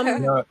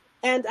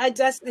 And I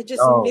just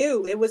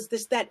knew it was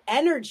that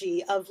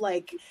energy of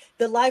like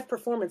the live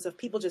performance of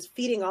people just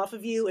feeding off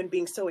of you and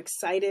being so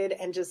excited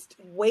and just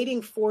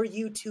waiting for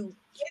you to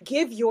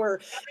give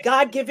your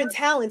God-given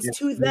talents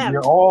to them. I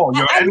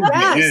love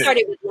that you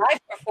started with live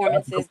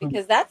performances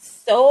because that's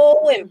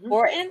so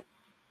important.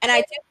 And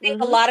I do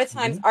think a lot of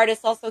times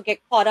artists also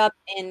get caught up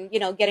in,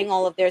 getting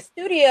all of their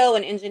studio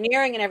and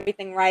engineering and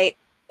everything right,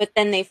 but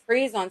then they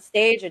freeze on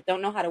stage or don't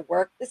know how to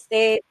work the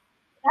stage.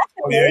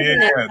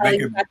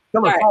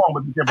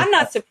 I'm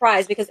not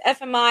surprised because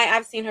FMI,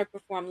 I've seen her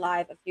perform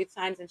live a few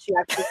times, and she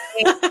actually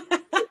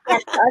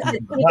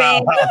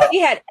she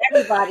had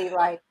everybody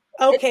like,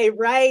 okay,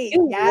 right,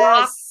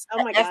 yes,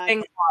 oh my God.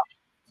 Turn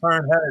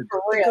heads.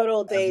 The good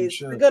old days.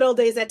 The good old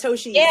days at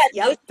Toshi's.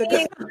 Yeah, the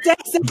good old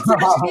days at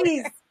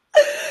Toshi's.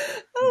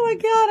 Oh my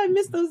God, I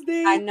miss those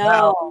days. I know.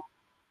 Now,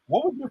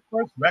 what was your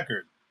first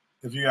record?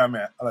 If you don't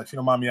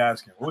mind me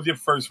asking, what was your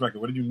first record?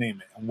 What did you name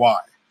it and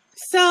why?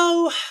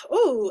 So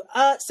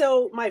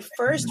my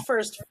first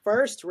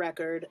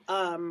record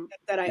that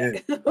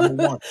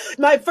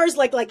my first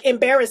like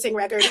embarrassing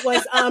record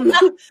was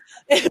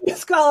it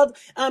was called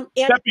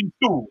Stepping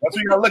Stool. That's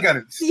what you gotta look at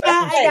it.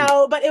 I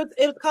know, but it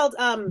was called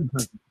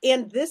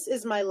And This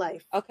Is My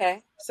Life.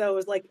 Okay. So it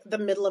was like the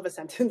middle of a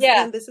sentence.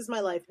 Yeah. And This Is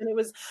My Life. And it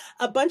was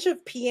a bunch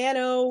of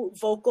piano,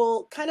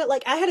 vocal, kind of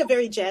like I had a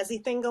very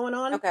jazzy thing going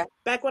on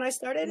back when I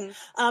started.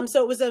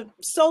 So it was a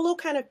solo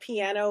kind of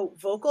piano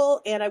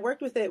vocal. And I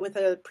worked with it with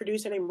a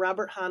producer named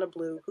Robert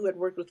Honablu, who had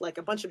worked with like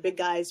a bunch of big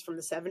guys from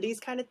the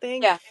 70s kind of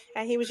thing. Yeah.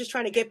 And he was just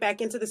trying to get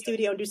back into the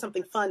studio and do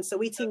something fun. So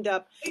we teamed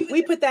up.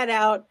 We put that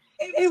out.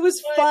 It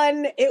was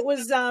fun. It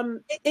was,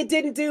 it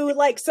didn't do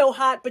like so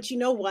hot, but you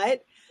know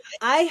what?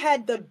 I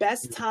had the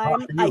best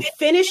time. I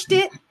finished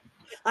it.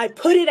 I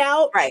put it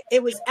out. Right.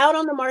 It was out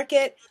on the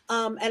market.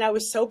 And I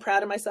was so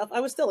proud of myself. I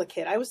was still a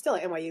kid. I was still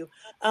at NYU.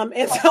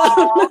 And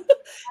so,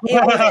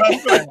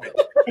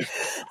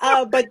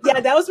 but yeah,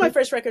 that was my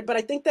first record. But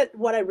I think that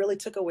what I really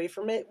took away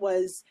from it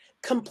was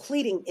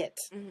completing it.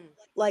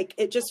 Like,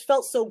 it just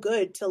felt so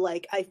good to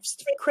like, I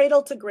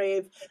cradle to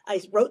grave.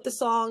 I wrote the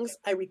songs,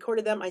 I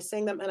recorded them, I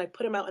sang them, and I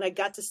put them out, and I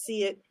got to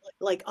see it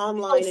like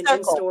online and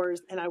in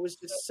stores. And I was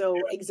just so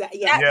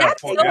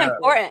that's so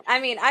important. I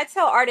mean, I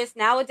tell artists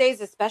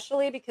nowadays,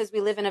 especially because we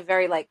live in a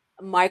very like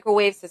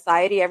microwave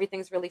society,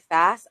 everything's really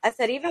fast. I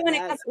said, even when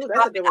it comes to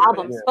dropping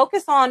albums,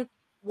 focus on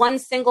one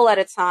single at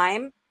a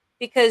time,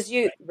 because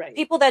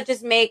people that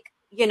just make,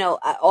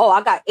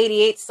 I got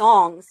 88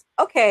 songs.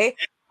 Okay.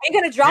 You're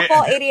going to drop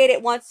all 88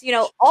 at once.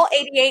 All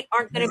 88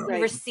 aren't going to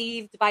be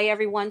received by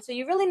everyone. So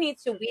you really need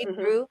to weed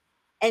through.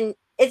 And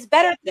it's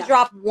better to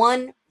drop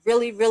one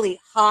really, really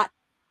hot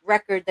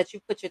record that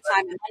you put your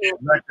time and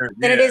money in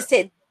than it is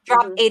to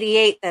drop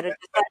 88 that are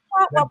just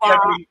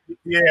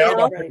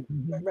like,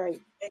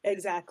 right.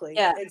 Exactly.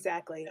 Yeah.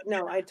 Exactly.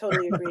 No, I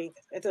totally agree.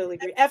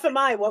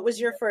 FMI, what was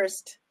your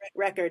first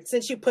record?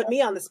 Since you put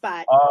me on the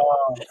spot.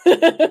 For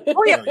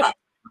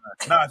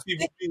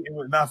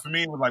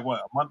me, it was like,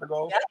 what, a month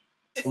ago? Yeah.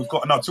 It was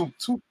called,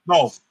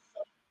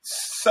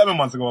 7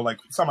 months ago, like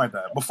something like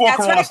that. Before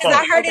Corona started.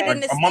 I heard it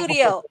in the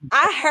studio.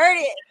 I heard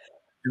it.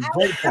 It's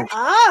grateful.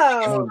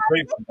 Oh. It was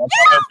grateful. I'll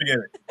never forget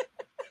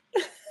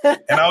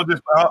it. And I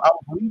was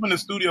leaving the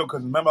studio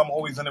because remember, I'm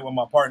always in it with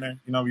my partner.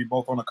 We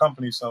both own a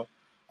company, so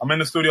I'm in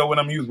the studio with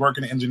him. He was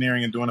working in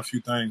engineering and doing a few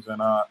things.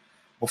 And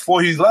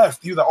before he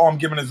left, he was like, "Oh, I'm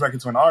giving this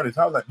record to an artist."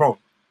 I was like, "Bro,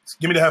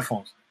 give me the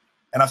headphones."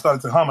 And I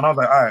started to hum, and I was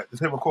like, "All right, let's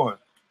hit record."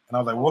 And I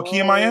was like, "What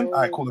key am I in?" All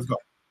right, cool, let's go.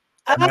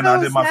 And then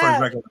I did my first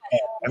record.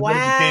 And then it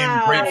became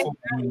grateful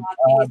and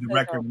I had the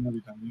record and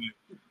everything. Yeah.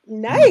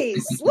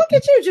 Nice. Look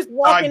at you just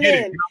walking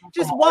in.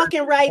 Just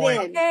walking right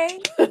in. Okay.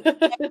 After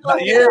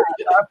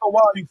a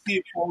while, you see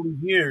it for all these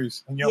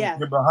years. And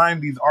you're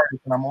behind these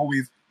artists. And I'm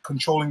always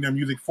controlling their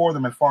music for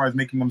them as far as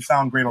making them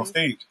sound great on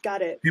stage.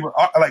 Got it. People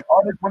are, like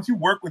artists, once you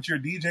work with your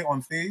DJ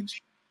on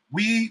stage,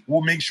 we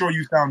will make sure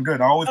you sound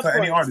good. I always tell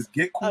any artist,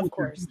 get cool with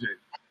your DJ.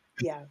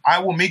 Yeah. I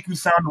will make you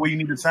sound the way you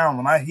need to sound.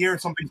 When I hear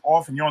something's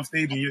off and you're on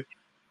stage and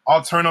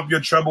I'll turn up your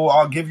treble,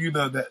 I'll give you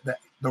the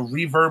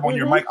reverb on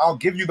your mic, I'll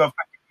give you the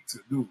effect you need to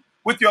do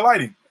with your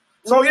lighting.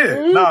 So so the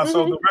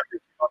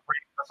records are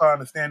great. That's how I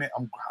understand it.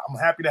 I'm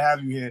happy to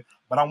have you here,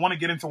 but I want to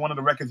get into one of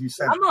the records you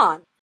sent. Come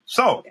on.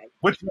 So,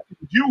 which record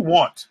do you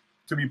want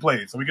to be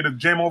played? So we get to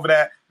jam over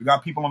that. We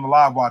got people on the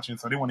live watching,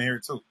 so they want to hear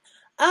it too.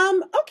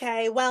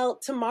 Okay. Well,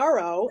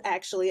 tomorrow,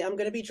 actually, I'm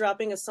going to be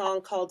dropping a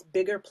song called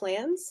Bigger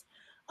Plans.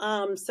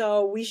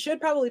 So we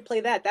should probably play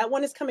that. That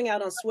one is coming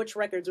out on Switch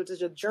Records, which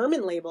is a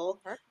German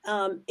label.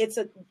 It's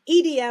an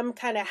EDM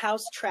kind of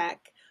house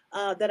track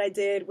that I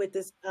did with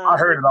this. I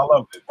heard it. I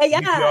loved it.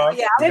 Yeah.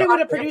 Did it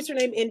with a producer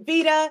named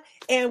Invita,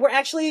 and we're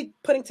actually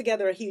putting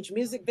together a huge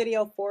music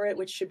video for it,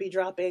 which should be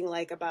dropping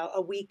like about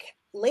a week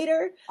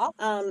later.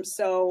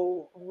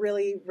 So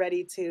really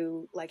ready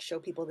to like show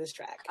people this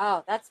track.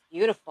 Oh, that's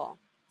beautiful.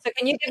 So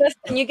can you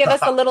give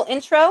us a little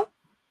intro,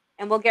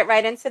 and we'll get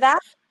right into that.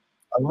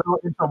 A little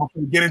intro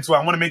before we get into it.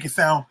 I want to make it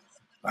sound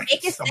like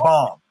it's a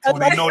bomb, so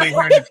they know they're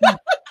hearing it.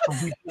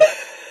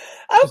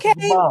 Okay,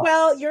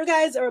 well, you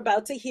guys are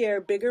about to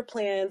hear Bigger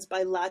Plans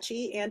by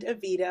Lachi and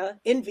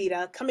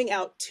Invita, coming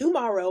out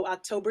tomorrow,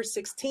 October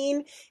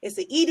 16. It's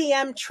the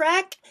EDM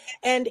track,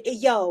 and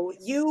yo,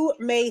 you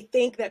may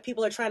think that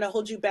people are trying to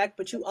hold you back,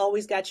 but you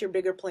always got your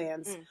bigger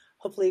plans.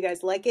 Hopefully you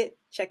guys like it.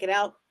 Check it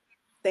out.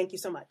 Thank you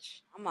so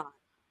much. Come on.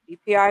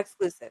 BPR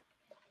exclusive.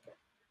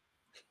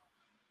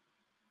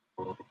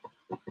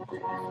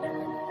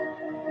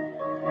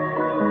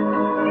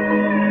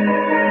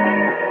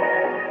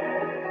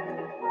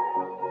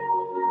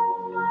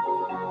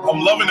 I'm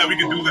loving that we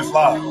can do this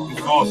live.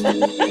 It's awesome.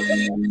 You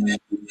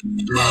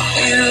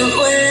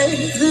wear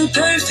the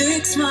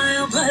perfect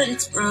smile, but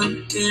it's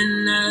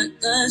broken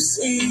at the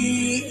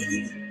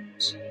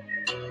seams.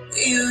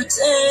 You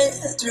tear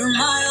through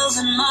miles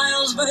and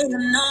miles, but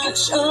you're not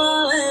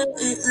sure where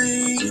it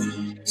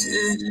leads.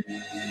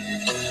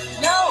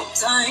 No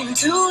time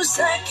to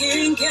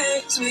second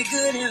guess with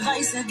good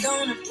advice that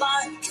don't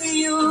apply to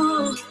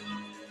you.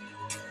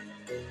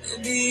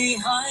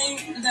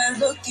 Behind that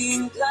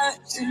looking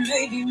glass, it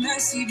may be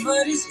messy,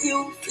 but it's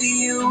you for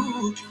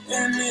you.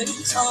 And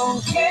it's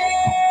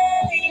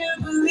okay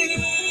to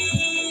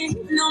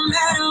believe, no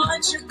matter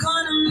what, you're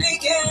gonna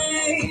make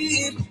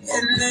it.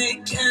 And they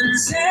can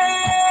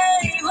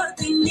say what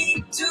they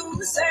need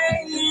to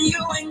say, and you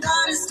ain't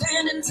gotta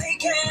stand and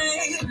take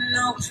it.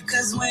 No,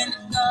 cause when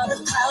the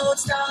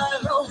clouds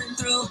start rolling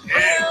through,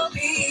 we'll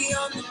be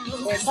on the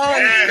move.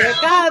 Here it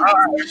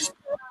comes.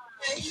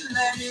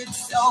 That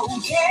it's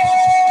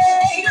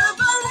okay to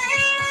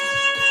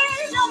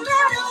believe, no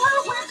matter what,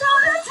 we're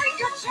gonna take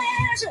a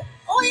chance.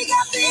 We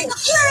got bigger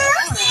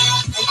plans.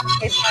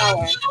 It's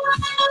power.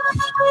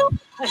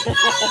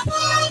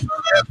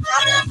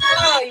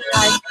 Oh, you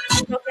guys,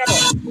 don't get it.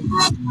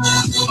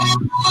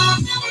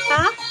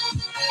 Huh?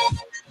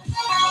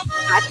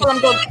 I told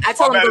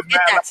him go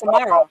get that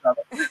tomorrow. Go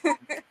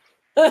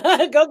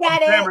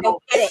get it.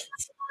 Go get it.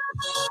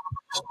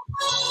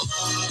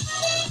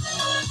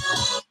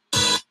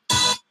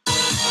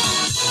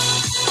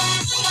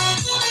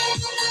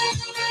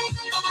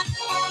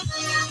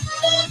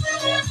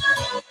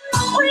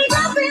 We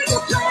got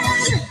bigger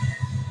plans.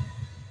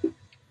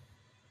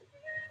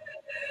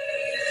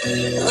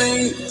 We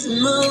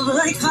move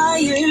like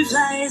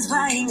fireflies,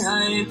 flying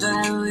high,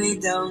 but we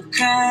don't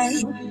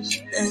crash.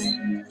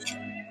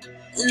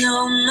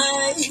 No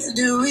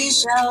matter we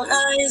shout,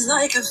 eyes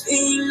like a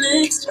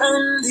phoenix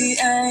from the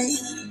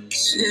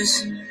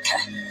ashes.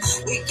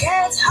 It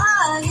gets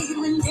hard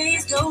when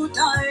days go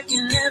dark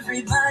and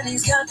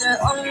everybody's got their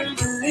own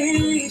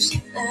beliefs.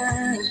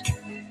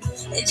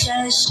 It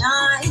just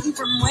shine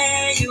from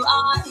where you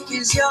are,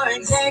 cause you're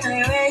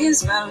exactly where you're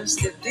supposed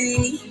to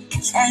be.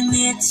 And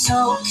it's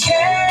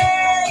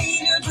okay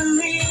to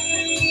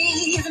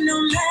believe,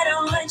 no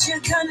matter what,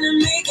 you're gonna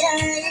make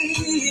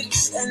it.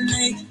 And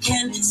they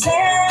can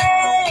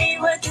say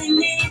what they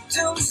need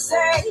to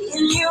say,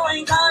 and you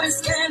ain't gotta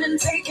stand and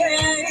take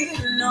it.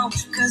 No,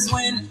 cause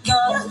when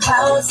the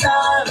clouds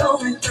are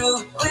rolling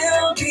through,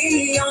 we'll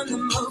be on the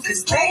move,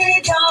 cause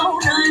they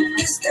don't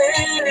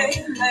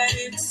understand that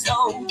it's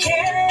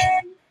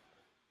okay.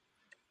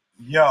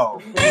 Yo.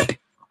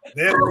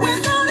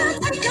 We're gonna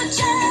take a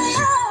chance.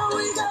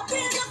 We got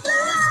bigger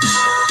plans.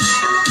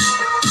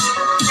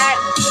 That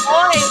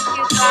voice,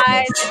 you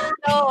guys, is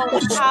so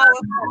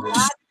powerful.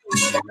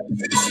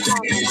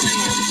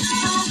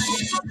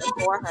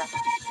 For her.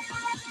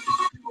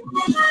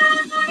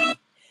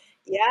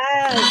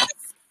 Yes.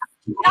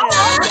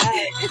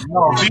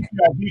 No,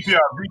 VPR.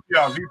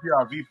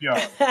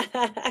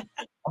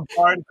 I'm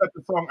sorry to cut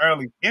the song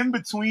early. In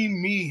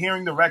between me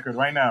hearing the record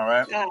right now,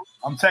 right? Yeah.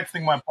 I'm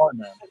texting my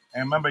partner.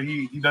 And remember,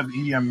 he does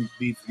EDM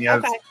beats. He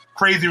has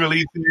crazy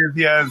releases.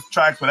 He has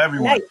tracks with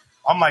everyone. Nice.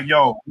 I'm like,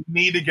 yo, we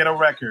need to get a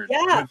record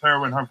with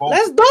her and her vocals.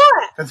 Let's do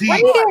it. Because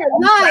right here,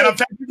 live.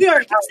 We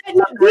are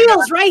setting up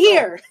deals right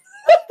here.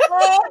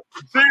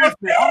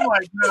 Seriously, I'm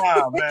like,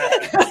 nah, man.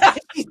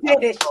 She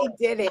did it. She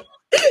did it.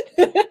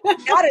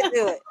 Gotta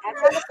do it. I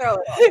gotta throw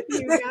it.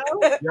 You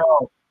know?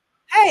 Yo.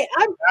 Hey,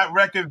 that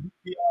record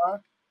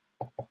VPR.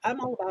 I'm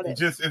all about it.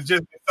 It's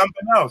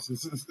something else.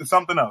 It's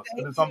something else.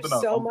 It's something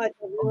else. So much.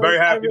 I'm very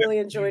happy. I really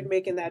enjoyed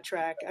making that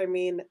track. I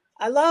mean,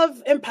 I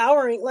love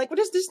empowering. Like,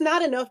 there's just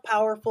not enough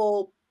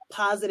powerful,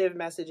 positive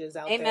messages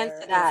out there. Amen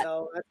to that.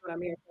 So that's what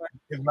I'm here for.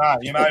 It's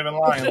not. You're not even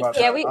lying about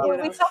that. Yeah, we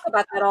talk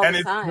about that all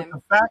the time.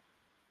 The fact,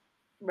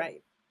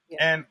 right. Yeah.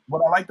 And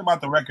what I liked about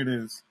the record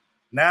is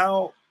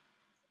now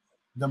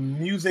the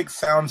music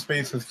sound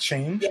space has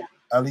changed. Yeah.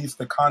 At least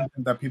the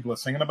content that people are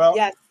singing about.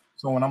 Yes.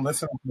 So when I'm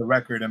listening to the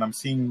record and I'm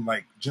seeing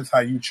like just how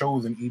you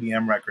chose an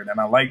EDM record, and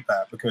I like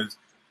that because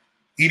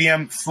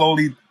EDM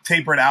slowly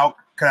tapered out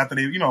after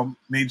they,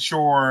 made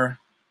sure.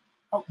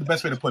 Oh, the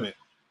best way to put it.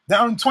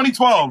 Down in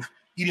 2012,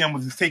 EDM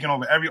was just taking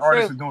over. Every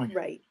artist is doing it.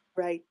 Right.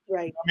 I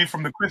mean,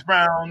 from the Chris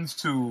Browns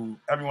to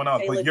everyone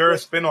else. But your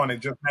spin on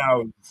it just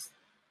now is.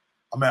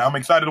 I'm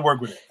excited to work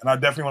with it, and I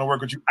definitely want to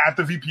work with you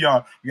after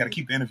VPR. We got to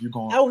keep the interview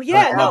going. Oh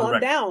yeah, I'm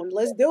down.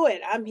 Let's do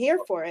it. I'm here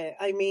for it.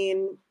 I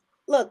mean,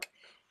 look,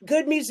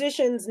 good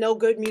musicians know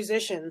good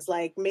musicians.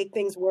 Like, make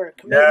things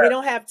work. Yeah. We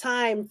don't have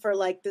time for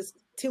like this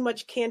too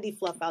much candy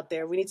fluff out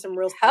there. We need some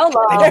real stuff. So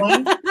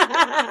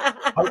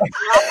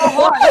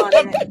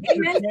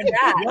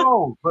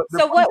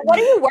what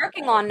are you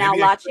working on now,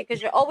 Lachi? Because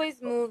you're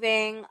always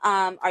moving.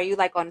 Are you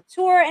like on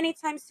tour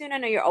anytime soon? I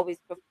know you're always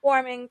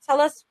performing.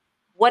 Tell us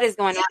what is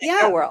going on in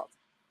your world.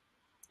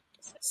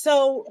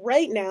 So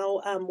right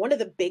now, one of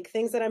the big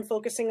things that I'm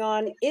focusing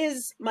on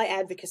is my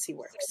advocacy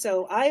work.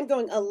 So I'm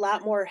going a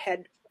lot more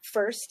head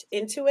first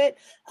into it,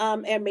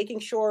 and making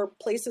sure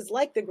places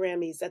like the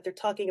Grammys that they're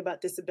talking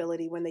about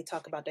disability when they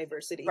talk about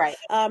diversity. Right.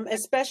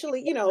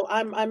 Especially,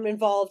 I'm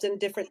involved in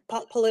different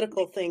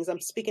political things.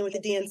 I'm speaking with the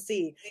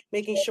DNC,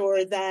 making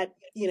sure that,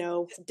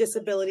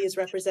 disability is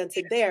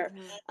represented there.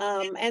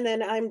 And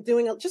then I'm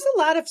doing just a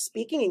lot of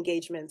speaking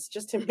engagements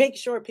just to make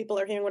sure people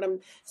are hearing what I'm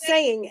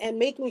saying and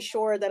making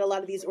sure that a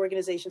lot of these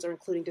organizations are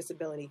including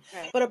disability.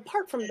 Right. But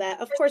apart from that,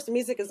 of course,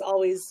 music is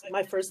always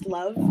my first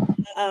love.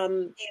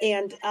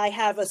 And I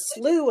have a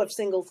slew of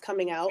singles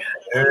coming out.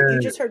 You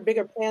just heard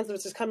Bigger Plans,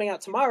 which is coming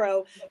out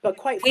tomorrow. But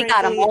quite frankly,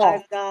 I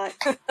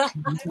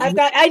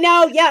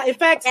know, yeah. In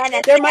fact,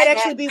 there might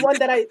actually be one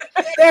that I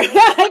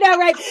know,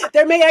 right?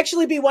 There may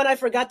actually be one I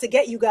forgot to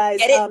get you guys,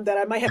 that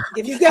I might have to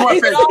give you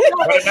guys.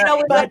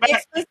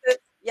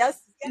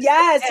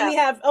 Yes, we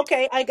have.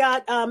 Okay, I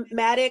got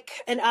Matic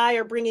and I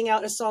are bringing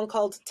out a song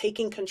called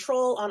Taking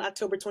Control on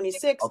October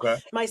 26th. Okay.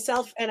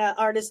 Myself and an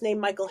artist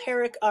named Michael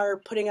Herrick are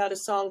putting out a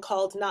song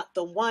called Not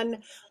the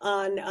One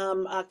on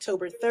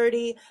October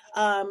 30.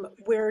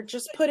 We're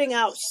just putting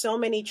out so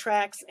many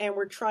tracks, and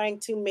we're trying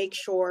to make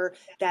sure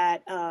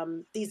that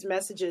these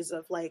messages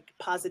of like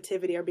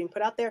positivity are being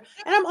put out there.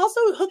 And I'm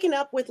also hooking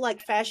up with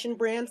like fashion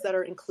brands that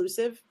are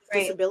inclusive,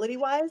 disability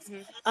wise,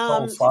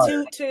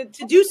 to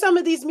do some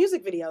of these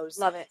music videos.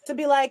 Love it. To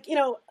be like,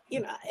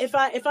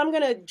 if I'm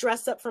gonna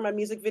dress up for my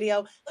music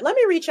video, let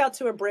me reach out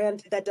to a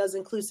brand that does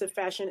inclusive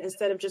fashion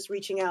instead of just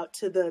reaching out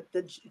to the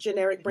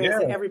generic brands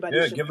that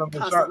everybody should give them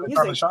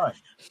the shine.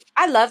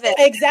 I love it.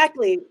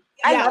 Exactly.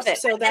 I love it.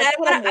 So that's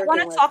I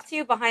want to talk to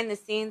you behind the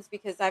scenes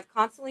because I've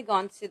constantly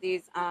gone to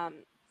these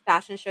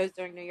fashion shows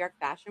during New York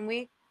Fashion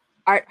Week,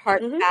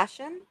 Heart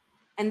Fashion,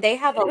 and they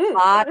have a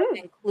lot of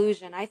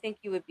inclusion. I think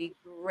you would be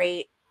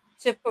great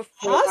to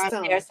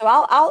perform there. So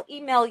I'll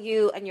email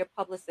you and your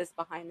publicist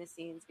behind the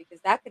scenes because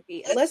that could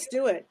be. Let's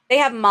do it. They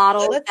have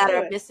models that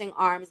are missing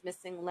arms,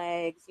 missing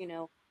legs.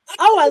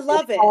 Oh, I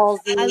love it.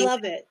 I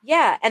love it.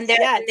 Yeah, and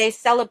they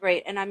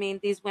celebrate. And I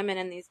mean, these women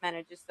and these men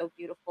are just so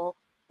beautiful.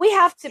 We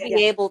have to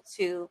be able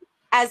to,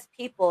 as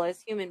people,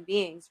 as human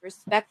beings,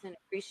 respect and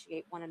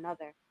appreciate one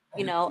another.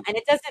 And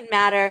it doesn't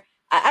matter.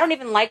 I don't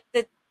even like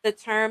the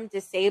term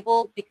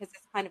disabled because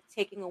it's kind of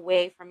taking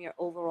away from your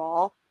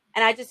overall.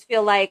 And I just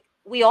feel like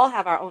we all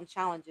have our own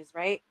challenges,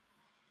 right?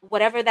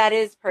 Whatever that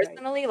is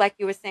personally, like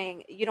you were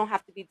saying, you don't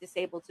have to be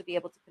disabled to be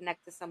able to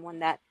connect to someone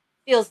that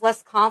feels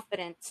less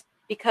confident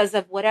because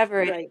of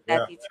whatever it is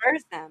that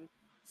deters them.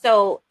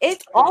 So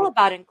it's all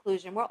about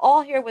inclusion. We're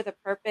all here with a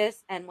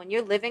purpose. And when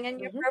you're living in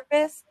your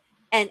purpose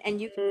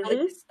and you can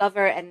really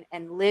discover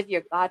and live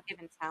your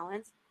God-given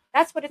talents,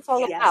 that's what it's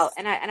all about.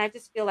 And I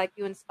just feel like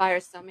you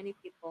inspire so many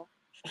people,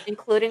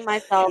 including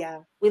myself.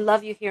 We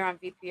love you here on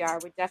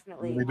VPR. We're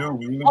definitely we do.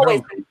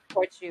 always going to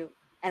support you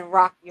and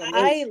rock your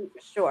music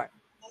for sure.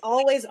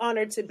 always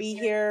honored to be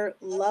here.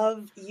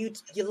 Love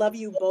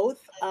you both.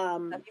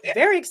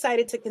 Very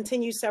excited to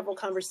continue several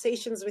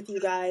conversations with you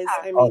guys.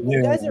 I mean,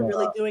 you guys are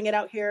really doing it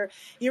out here.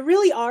 You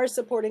really are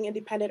supporting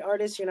independent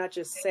artists. You're not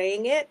just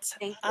saying it.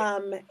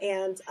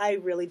 And I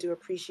really do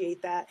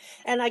appreciate that.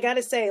 And I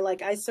gotta say,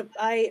 like,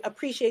 I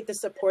appreciate the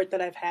support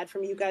that I've had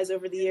from you guys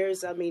over the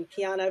years. I mean,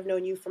 Kiana, I've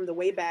known you from the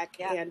way back,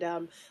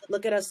 and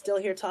look at us still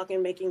here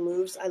talking, making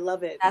moves. I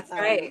love it. That's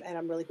great. And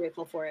I'm really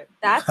grateful for it.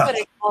 That's what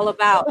it's all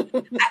about.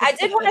 I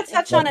did want to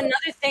touch on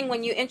another thing.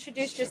 When you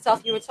introduced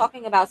yourself, you were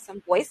talking about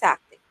some voice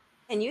acting.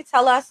 Can you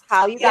tell us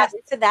how you got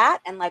into that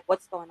and like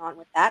what's going on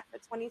with that for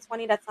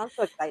 2020? That sounds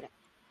so exciting.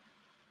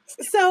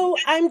 So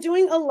I'm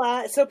doing a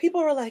lot. So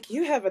people were like,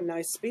 you have a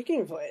nice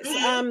speaking voice.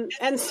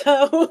 And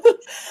so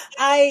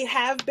I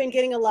have been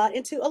getting a lot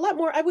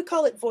more, I would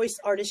call it voice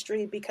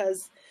artistry,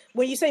 because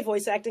when you say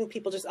voice acting,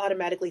 people just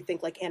automatically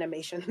think like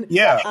animation.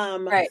 Yeah.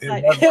 Right.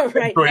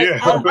 Right.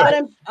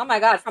 Oh my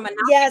God. From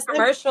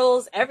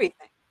commercials,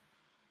 everything.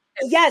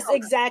 Yes,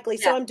 exactly.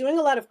 So I'm doing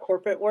a lot of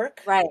corporate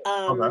work. Right.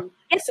 So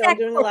I'm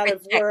doing a lot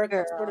of work.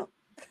 Sort of,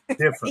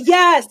 different.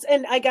 Yes.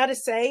 And I got to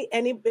say,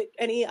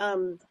 any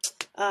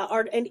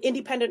art and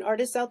independent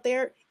artists out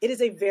there, it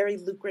is a very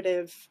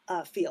lucrative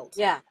field.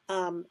 Yeah.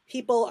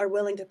 People are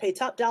willing to pay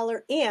top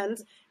dollar, and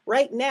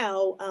right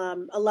now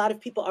a lot of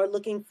people are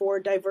looking for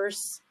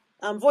diverse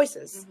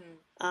voices,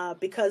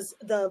 because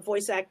the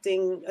voice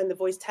acting and the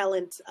voice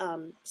talent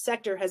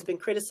sector has been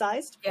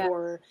criticized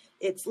for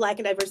its lack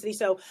of diversity.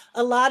 So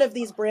a lot of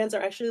these brands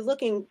are actually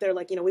looking, they're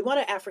like, we want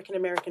an African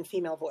American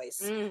female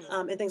voice,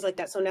 and things like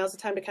that. So now's the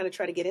time to kind of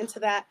try to get into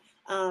that.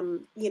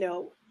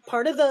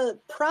 Part of the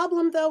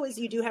problem, though, is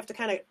you do have to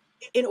kind of,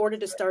 in order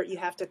to start, you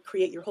have to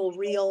create your whole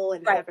reel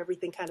and have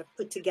everything kind of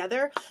put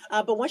together.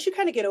 But once you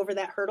kind of get over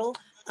that hurdle,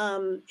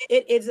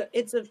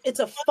 it's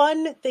a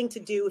fun thing to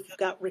do if you've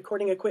got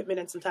recording equipment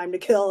and some time to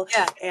kill.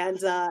 Yeah. And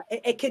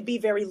it could be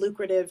very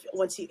lucrative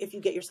if you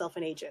get yourself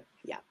an agent.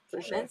 Yeah,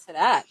 for sure. Into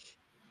that.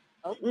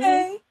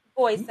 Okay.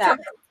 Voice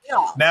actor.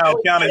 Now,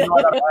 Kiana, you know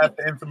I gotta ask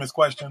the infamous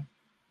question.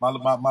 My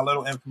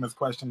little infamous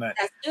question that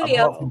I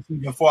brought from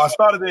season 4. I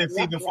started in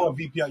season 4 of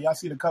VPR. Y'all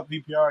see the Cup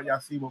VPR? Y'all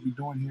see what we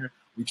doing here?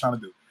 We trying to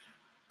do.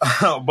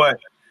 But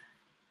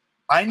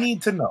I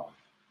need to know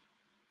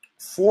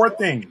 4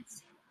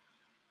 things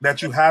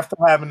that you have to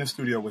have in the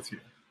studio with you.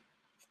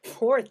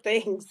 4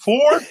 things.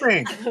 4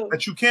 things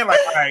that you can't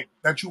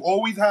that you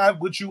always have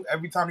with you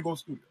every time you go to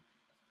studio.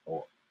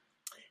 4.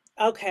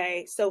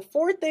 Okay, so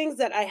 4 things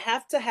that I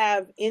have to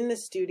have in the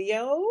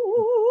studio.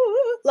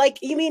 Like,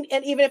 you mean,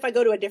 and even if I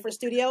go to a different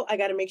studio, I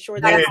got to make sure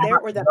that it's there,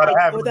 or that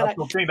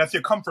that's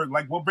your comfort.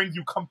 Like, what brings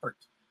you comfort,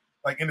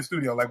 like in the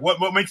studio? Like,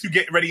 what makes you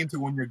get ready into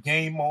when you're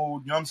game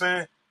mode? You know what I'm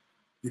saying?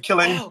 You're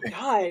killing anything. Oh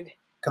God!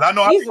 Because I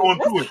know I've been going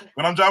through it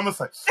when I'm driving.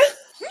 It's like,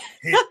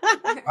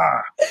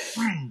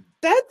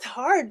 that's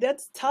hard.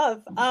 That's tough.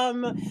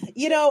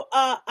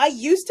 I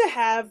used to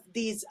have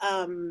these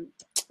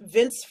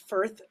Vince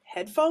Firth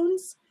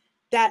headphones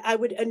that I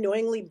would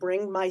annoyingly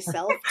bring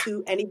myself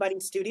to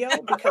anybody's studio,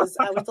 because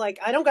I was like,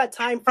 I don't got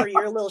time for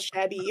your little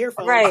shabby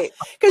earphones. Right.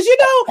 Because,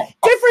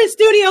 different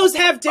studios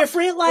have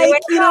different, like,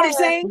 you know what I'm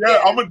saying? Yeah,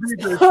 I'm a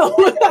DJ. So,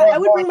 I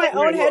would bring my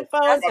own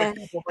headphones.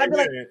 I'd be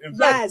like,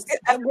 yes,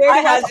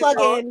 where do I plug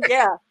in?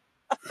 Yeah.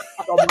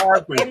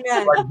 I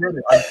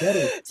get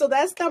it. So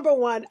that's number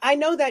 1. I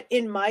know that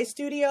in my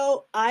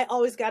studio, I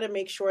always got to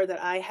make sure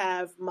that I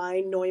have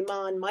my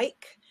Neumann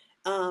mic.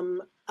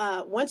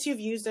 Once you've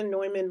used a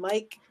Neumann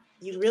mic,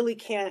 you really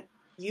can't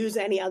use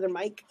any other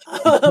mic.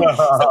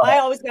 So I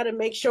always got to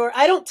make sure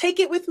I don't take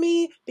it with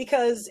me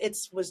because it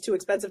was too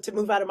expensive to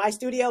move out of my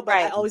studio, but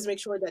I always make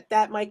sure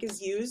that mic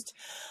is used.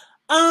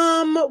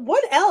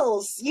 What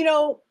else?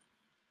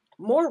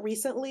 More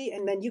recently,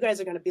 and then you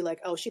guys are going to be like,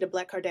 oh, she the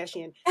Black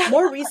Kardashian.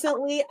 More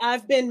recently,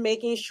 I've been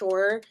making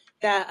sure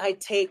that I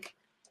take,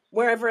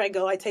 wherever I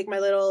go, I take my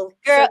little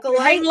circle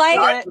ring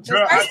light. First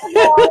of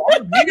all,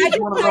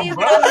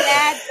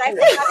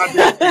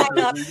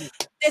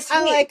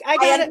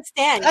 I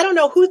understand. I don't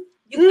know who's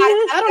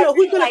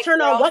going to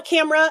turn on what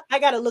camera. I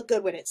got to look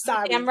good with it.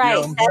 Sorry. I'm right.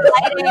 You're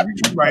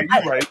right. It's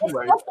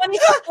so funny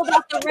to pull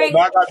out the ring.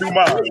 I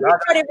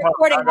started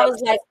recording. I was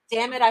like,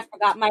 damn it, I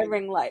forgot my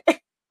ring light.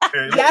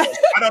 Yeah.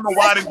 I don't know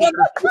why I didn't get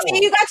this.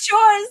 You got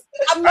yours.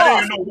 I'm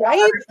lost.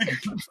 Right?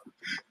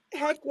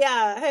 Heck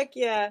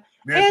yeah.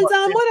 And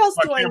what else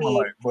do I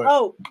need?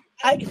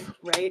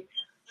 Right.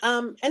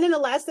 And then the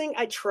last thing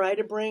I try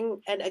to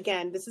bring, and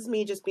again, this is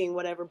me just being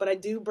whatever, but I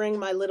do bring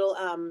my little,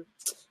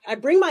 I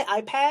bring my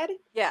iPad.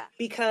 Yeah.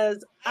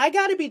 Because I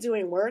got to be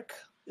doing work.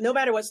 No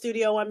matter what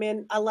studio I'm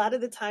in, a lot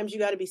of the times you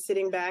got to be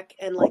sitting back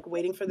and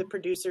waiting for the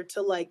producer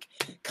to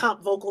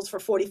comp vocals for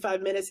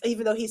 45 minutes,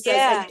 even though he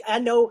says, I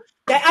know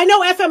I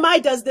know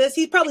FMI does this.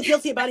 He's probably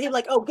guilty about it. He's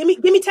like, oh, give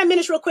me 10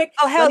 minutes real quick.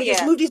 Oh, hell Let me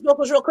just move these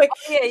vocals real quick. Oh,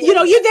 yeah, you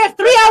know, you're there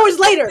 3 hours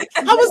later.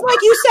 I was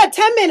like, you said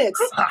 10 minutes.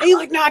 And you're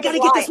like, no, I got to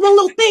get this one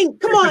little thing.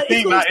 Come on,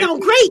 it's going to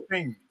sound great.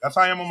 That's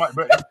how I am on my,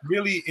 but it's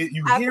really,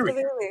 you hear it.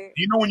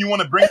 You know when you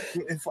want to bring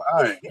it's all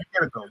right, you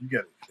get it though. You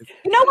get it.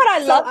 You know what I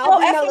love?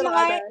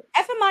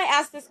 FMI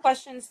asked this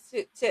questions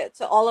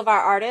to all of our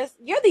artists.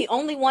 You're the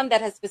only one that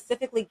has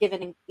specifically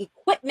given an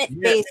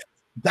equipment-based.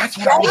 That's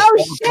what shit!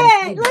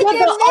 You're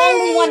the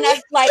only one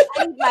that's like,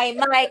 I need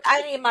my mic,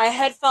 I need my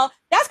headphone.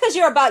 That's because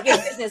you're about your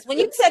business. When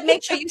you said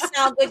make sure you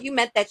sound good, you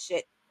meant that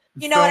shit.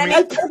 You know what I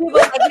mean? People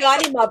like, I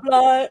need my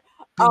blood.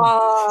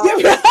 I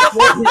need my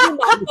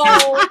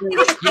phone. You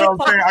know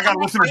what I'm saying? I gotta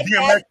listen to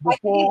DMX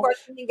before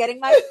working and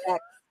getting my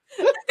checks.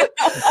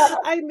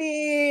 I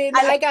mean,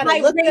 I gotta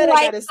look good.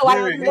 I gotta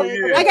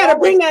I gotta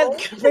bring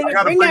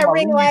that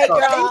ring light,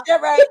 girl.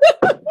 Right.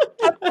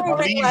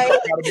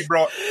 Gotta be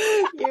brought.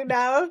 You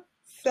know.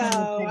 So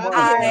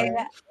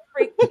I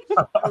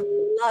freaking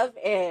love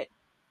it.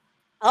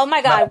 Oh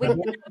my God, we can't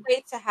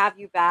wait to have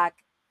you back.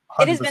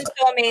 100%. It has been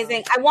so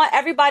amazing. I want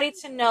everybody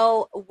to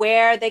know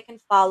where they can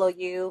follow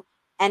you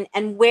and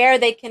where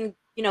they can,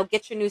 you know,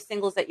 get your new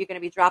singles that you're going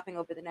to be dropping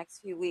over the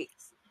next few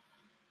weeks.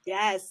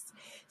 Yes.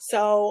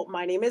 So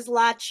my name is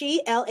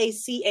Lachi,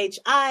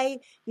 Lachi.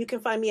 You can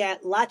find me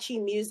at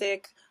Lachi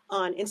Music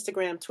on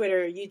Instagram,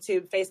 Twitter,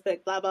 YouTube,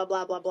 Facebook, blah, blah,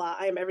 blah, blah, blah.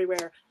 I am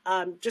everywhere.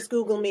 Just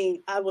Google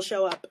me. I will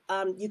show up.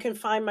 You can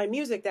find my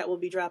music that will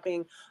be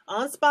dropping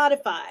on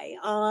Spotify,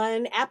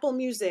 on Apple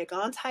Music,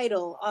 on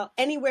Tidal,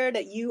 anywhere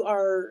that you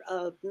are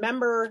a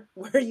member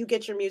where you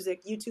get your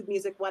music, YouTube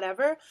Music,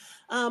 whatever.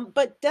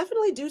 But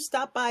definitely do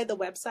stop by the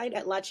website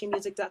at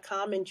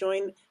lachimusic.com and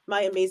join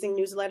my amazing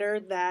newsletter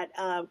that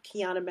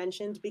Kiana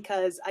mentioned,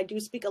 because I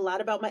do speak a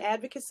lot about my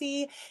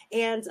advocacy,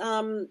 and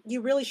you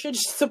really should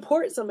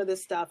support some of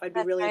this stuff. I'd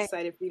be really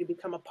excited for you to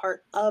become a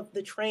part of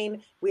the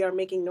train. We are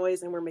making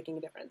noise and we're making a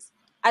difference.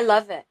 I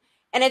love it.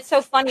 And it's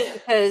so funny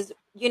because,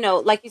 you know,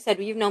 like you said,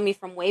 you've known me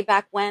from way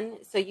back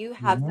when. So you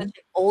have such an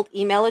old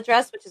email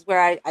address, which is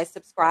where I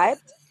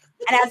subscribed.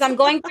 And as I'm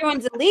going through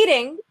and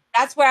deleting,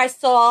 that's where I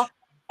saw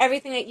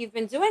everything that you've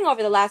been doing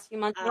over the last few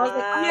months. And I was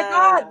like, oh my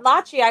God,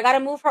 Lachi, I got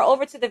to move her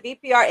over to the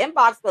VPR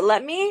inbox. But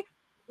let me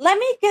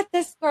get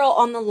this girl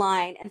on the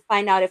line and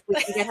find out if we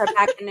can get her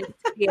back in the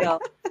studio.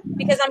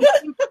 Because I'm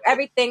looking through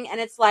everything and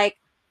it's like,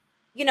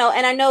 you know,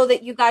 and I know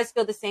that you guys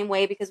feel the same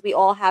way because we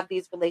all have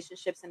these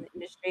relationships in the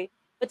industry.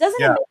 But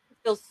doesn't it make you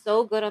feel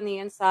so good on the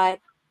inside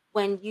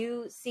when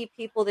you see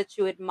people that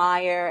you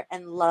admire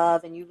and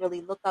love and you really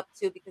look up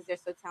to because they're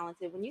so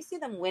talented? When you see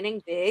them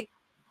winning big,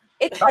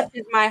 it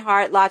touches my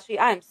heart, Lachi.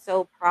 I am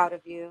so proud of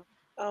you.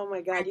 Oh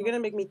my God, you're gonna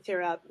make me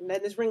tear up. And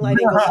then this ring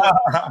lighting goes up.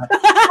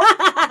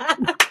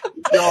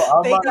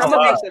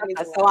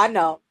 So I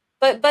know.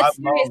 But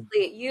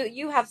seriously,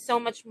 you have so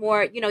much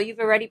more. You know, you've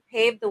already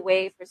paved the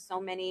way for so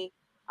many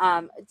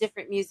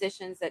different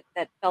musicians that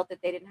felt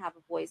that they didn't have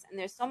a voice, and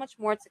there's so much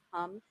more to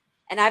come.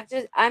 And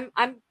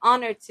I'm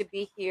honored to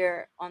be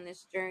here on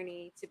this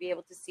journey, to be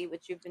able to see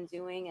what you've been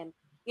doing, and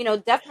you know,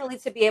 definitely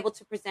to be able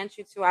to present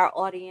you to our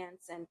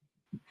audience and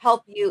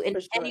help you in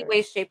any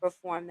way, shape, or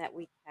form that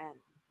we can.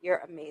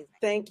 You're amazing.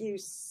 Thank you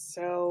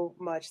so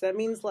much. That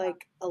means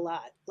like a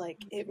lot. Like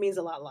it means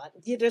a lot.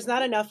 There's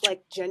not enough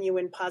like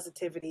genuine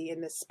positivity in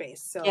this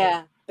space. So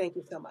thank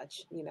you so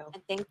much. You know,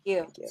 and thank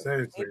you.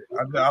 Seriously,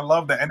 I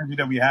love the energy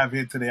that we have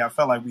here today. I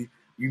felt like we've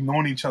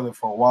known each other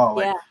for a while.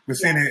 Like we're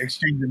sitting here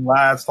exchanging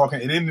laughs, talking.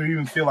 It didn't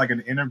even feel like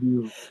an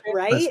interview.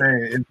 Right.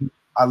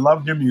 I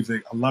love your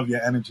music. I love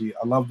your energy.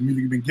 I love the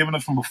music you've been giving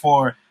us from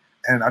before.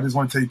 And I just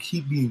want to tell you,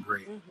 keep being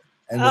great.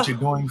 And what you're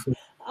doing for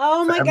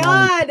my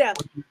God.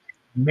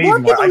 Amazing.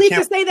 More people need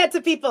to say that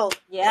to people.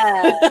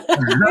 Yeah.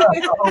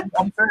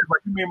 I'm serious.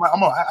 Like,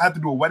 I have to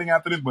do a wedding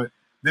after this, but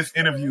this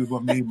interview is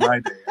what made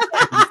my day.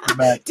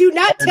 Do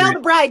not tell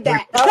the bride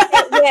that.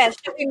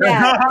 She'll be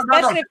mad.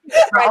 Especially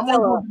if I'm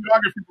on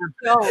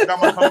videography.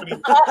 Got my company.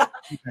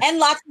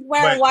 And Lachi's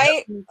wearing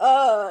white.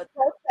 But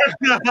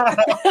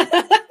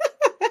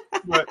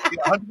 100%,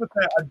 I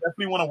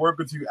definitely want to work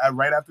with you.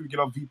 Right after we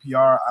get off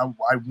VPR,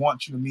 I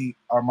want you to meet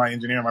my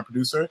engineer and my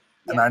producer.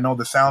 And I know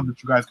the sound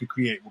that you guys could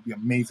create will be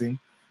amazing.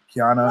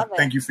 Kiana,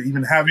 thank you for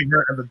even having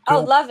her as a dope.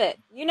 Oh, love it.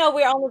 You know,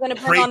 we're only going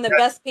to bring on the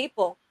best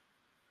people.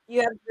 You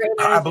have great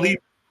energy. I believe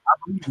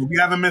you. We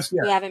haven't missed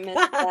yet. We haven't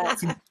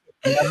missed yet.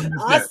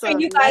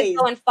 Awesome. You guys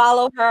go and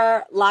follow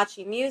her,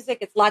 Lachi Music.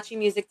 It's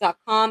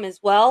lachimusic.com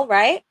as well,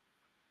 right?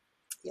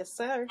 Yes,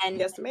 sir. And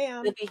yes,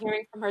 ma'am. You'll be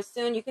hearing from her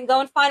soon. You can go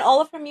and find all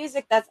of her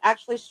music that's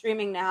actually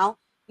streaming now.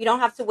 You don't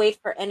have to wait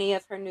for any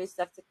of her new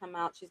stuff to come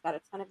out. She's got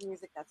a ton of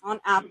music that's on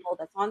Apple,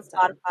 that's on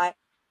Spotify.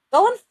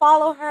 Go and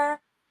follow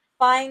her,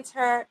 find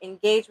her,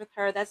 engage with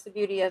her. That's the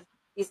beauty of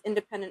these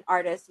independent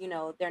artists. You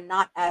know, they're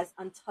not as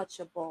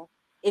untouchable,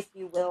 if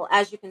you will.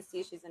 As you can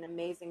see, she's an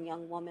amazing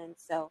young woman.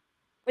 So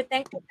we're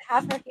thankful to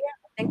have her here.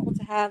 We're thankful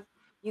to have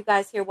you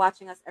guys here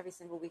watching us every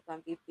single week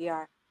on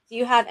VPR. Do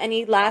you have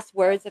any last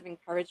words of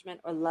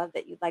encouragement or love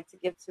that you'd like to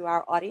give to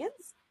our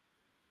audience?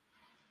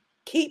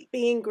 Keep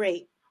being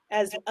great.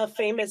 as a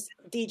famous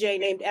DJ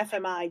named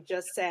FMI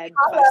just said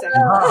 5 seconds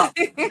ago.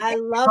 I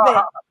love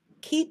it.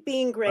 Keep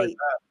being great.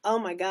 Oh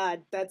my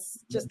God. That's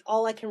just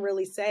all I can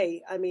really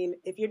say. I mean,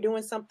 if you're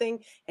doing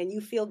something and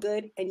you feel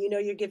good and you know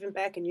you're giving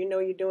back and you know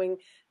you're doing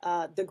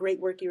the great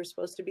work you're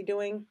supposed to be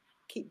doing,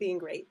 keep being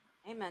great.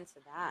 Amen to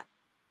that.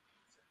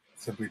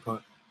 Simply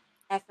put.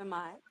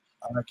 FMI.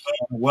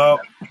 Well,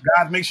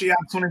 guys, make sure y'all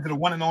tune into the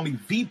one and only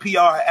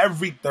VPR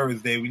every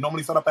Thursday. We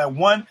normally start up at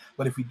 1,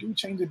 but if we do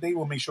change the day,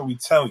 we'll make sure we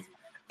tell you.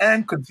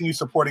 And continue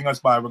supporting us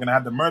by, we're going to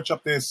have the merch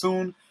up there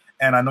soon.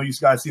 And I know you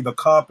guys see the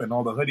cup and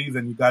all the hoodies,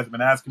 and you guys have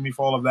been asking me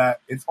for all of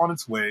that. It's on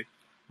its way.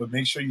 But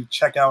make sure you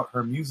check out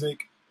her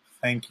music.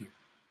 Thank you.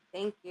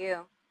 Thank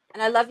you.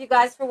 And I love you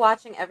guys for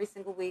watching every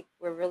single week.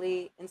 We're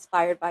really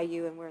inspired by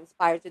you, and we're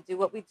inspired to do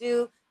what we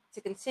do, to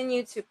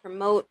continue to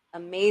promote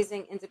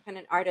amazing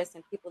independent artists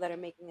and people that are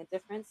making a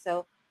difference.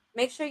 So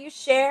make sure you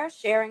share.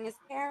 Sharing is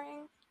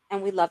caring.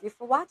 And we love you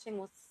for watching.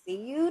 We'll see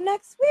you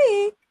next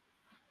week.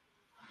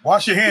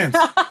 Wash your hands.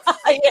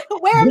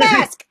 Wear a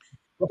mask.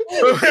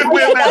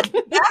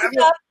 Back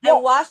up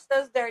and wash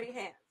those dirty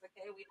hands.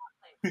 Okay, we don't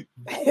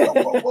play.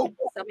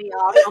 Some of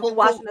y'all don't be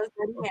washing those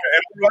dirty hands.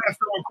 Okay, I'm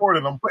still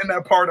recording. I'm putting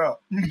that part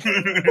up.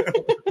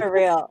 For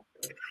real.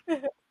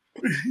 That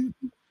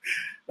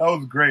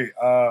was great.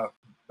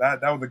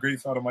 That was a great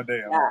start of my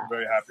day. I'm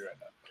very happy right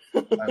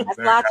now. That's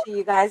Lachi,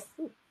 you guys.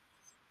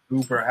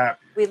 Super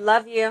happy. We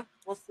love you.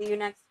 We'll see you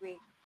next week.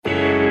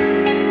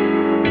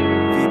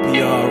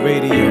 VPR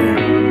Radio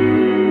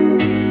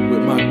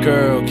with my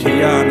girl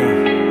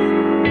Kiana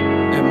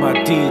and my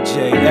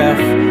DJ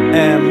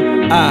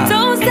FMI.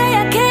 Don't say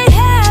I can't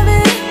have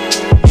it,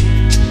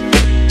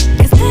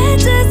 'cause that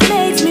just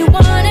makes me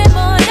want it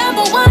more.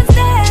 #1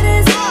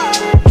 status. I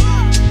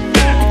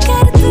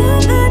gotta do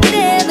the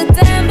never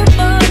time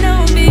before.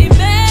 Don't be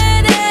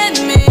mad at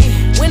me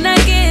when I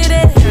get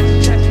it.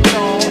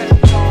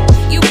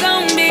 You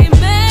gon' be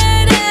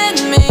mad at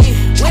me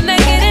when I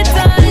get it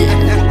done.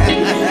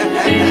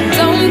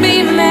 Don't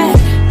be mad.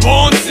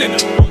 Born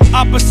sinner,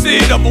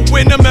 opposite of a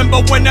winner.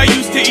 Remember when I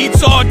used to eat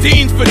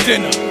sardines for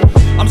dinner?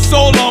 I'm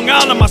so Long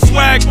Island, my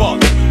swag bar.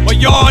 My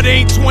yard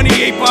ain't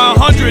 28 by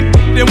 100,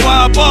 then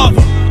why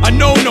bother? I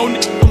know no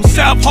from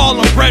South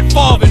Harlem, Brett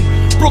Favre,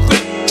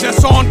 Brooklyn,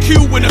 that's on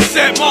cue when I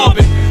set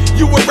Marvin.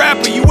 You a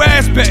rapper, you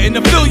ass betting,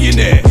 a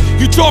billionaire.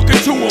 You talking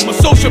to him, a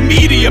social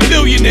media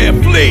millionaire,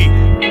 flee.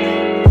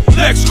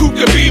 Lex Coupe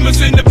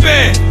Beamers in the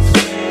Benz.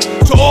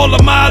 To all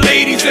of my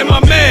ladies and my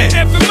men,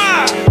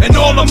 and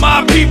all of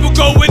my people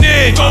going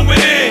in.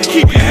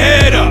 Keep your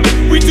head up,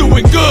 we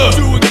doing good.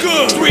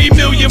 3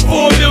 million,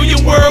 4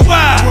 million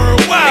worldwide.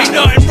 Ain't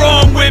nothing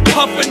wrong with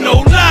puffin',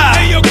 no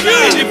lie.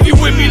 And if you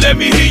with me, let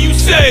me hear you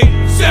say.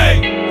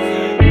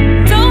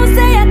 Don't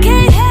say I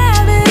can't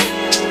have it,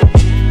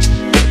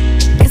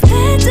 'cause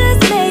that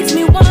just makes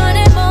me want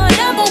it more.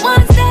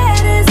 #1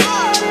 status. I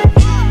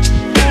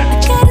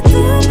gotta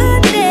do the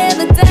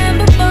never time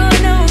before.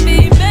 Don't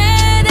be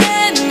mad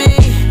at me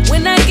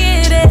when I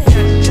get it.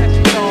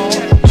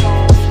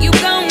 You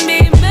gon'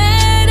 be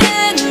mad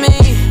at me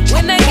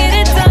when I get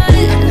it done.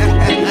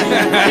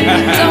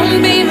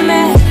 Don't be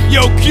mad.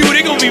 Yo, Q,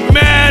 they gon' be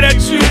mad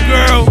at you,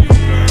 girl.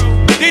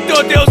 They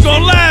thought they was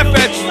gonna laugh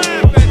at you,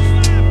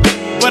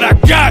 but I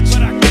got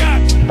you.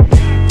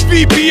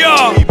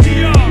 VPR,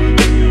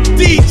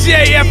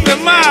 DJ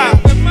FMI.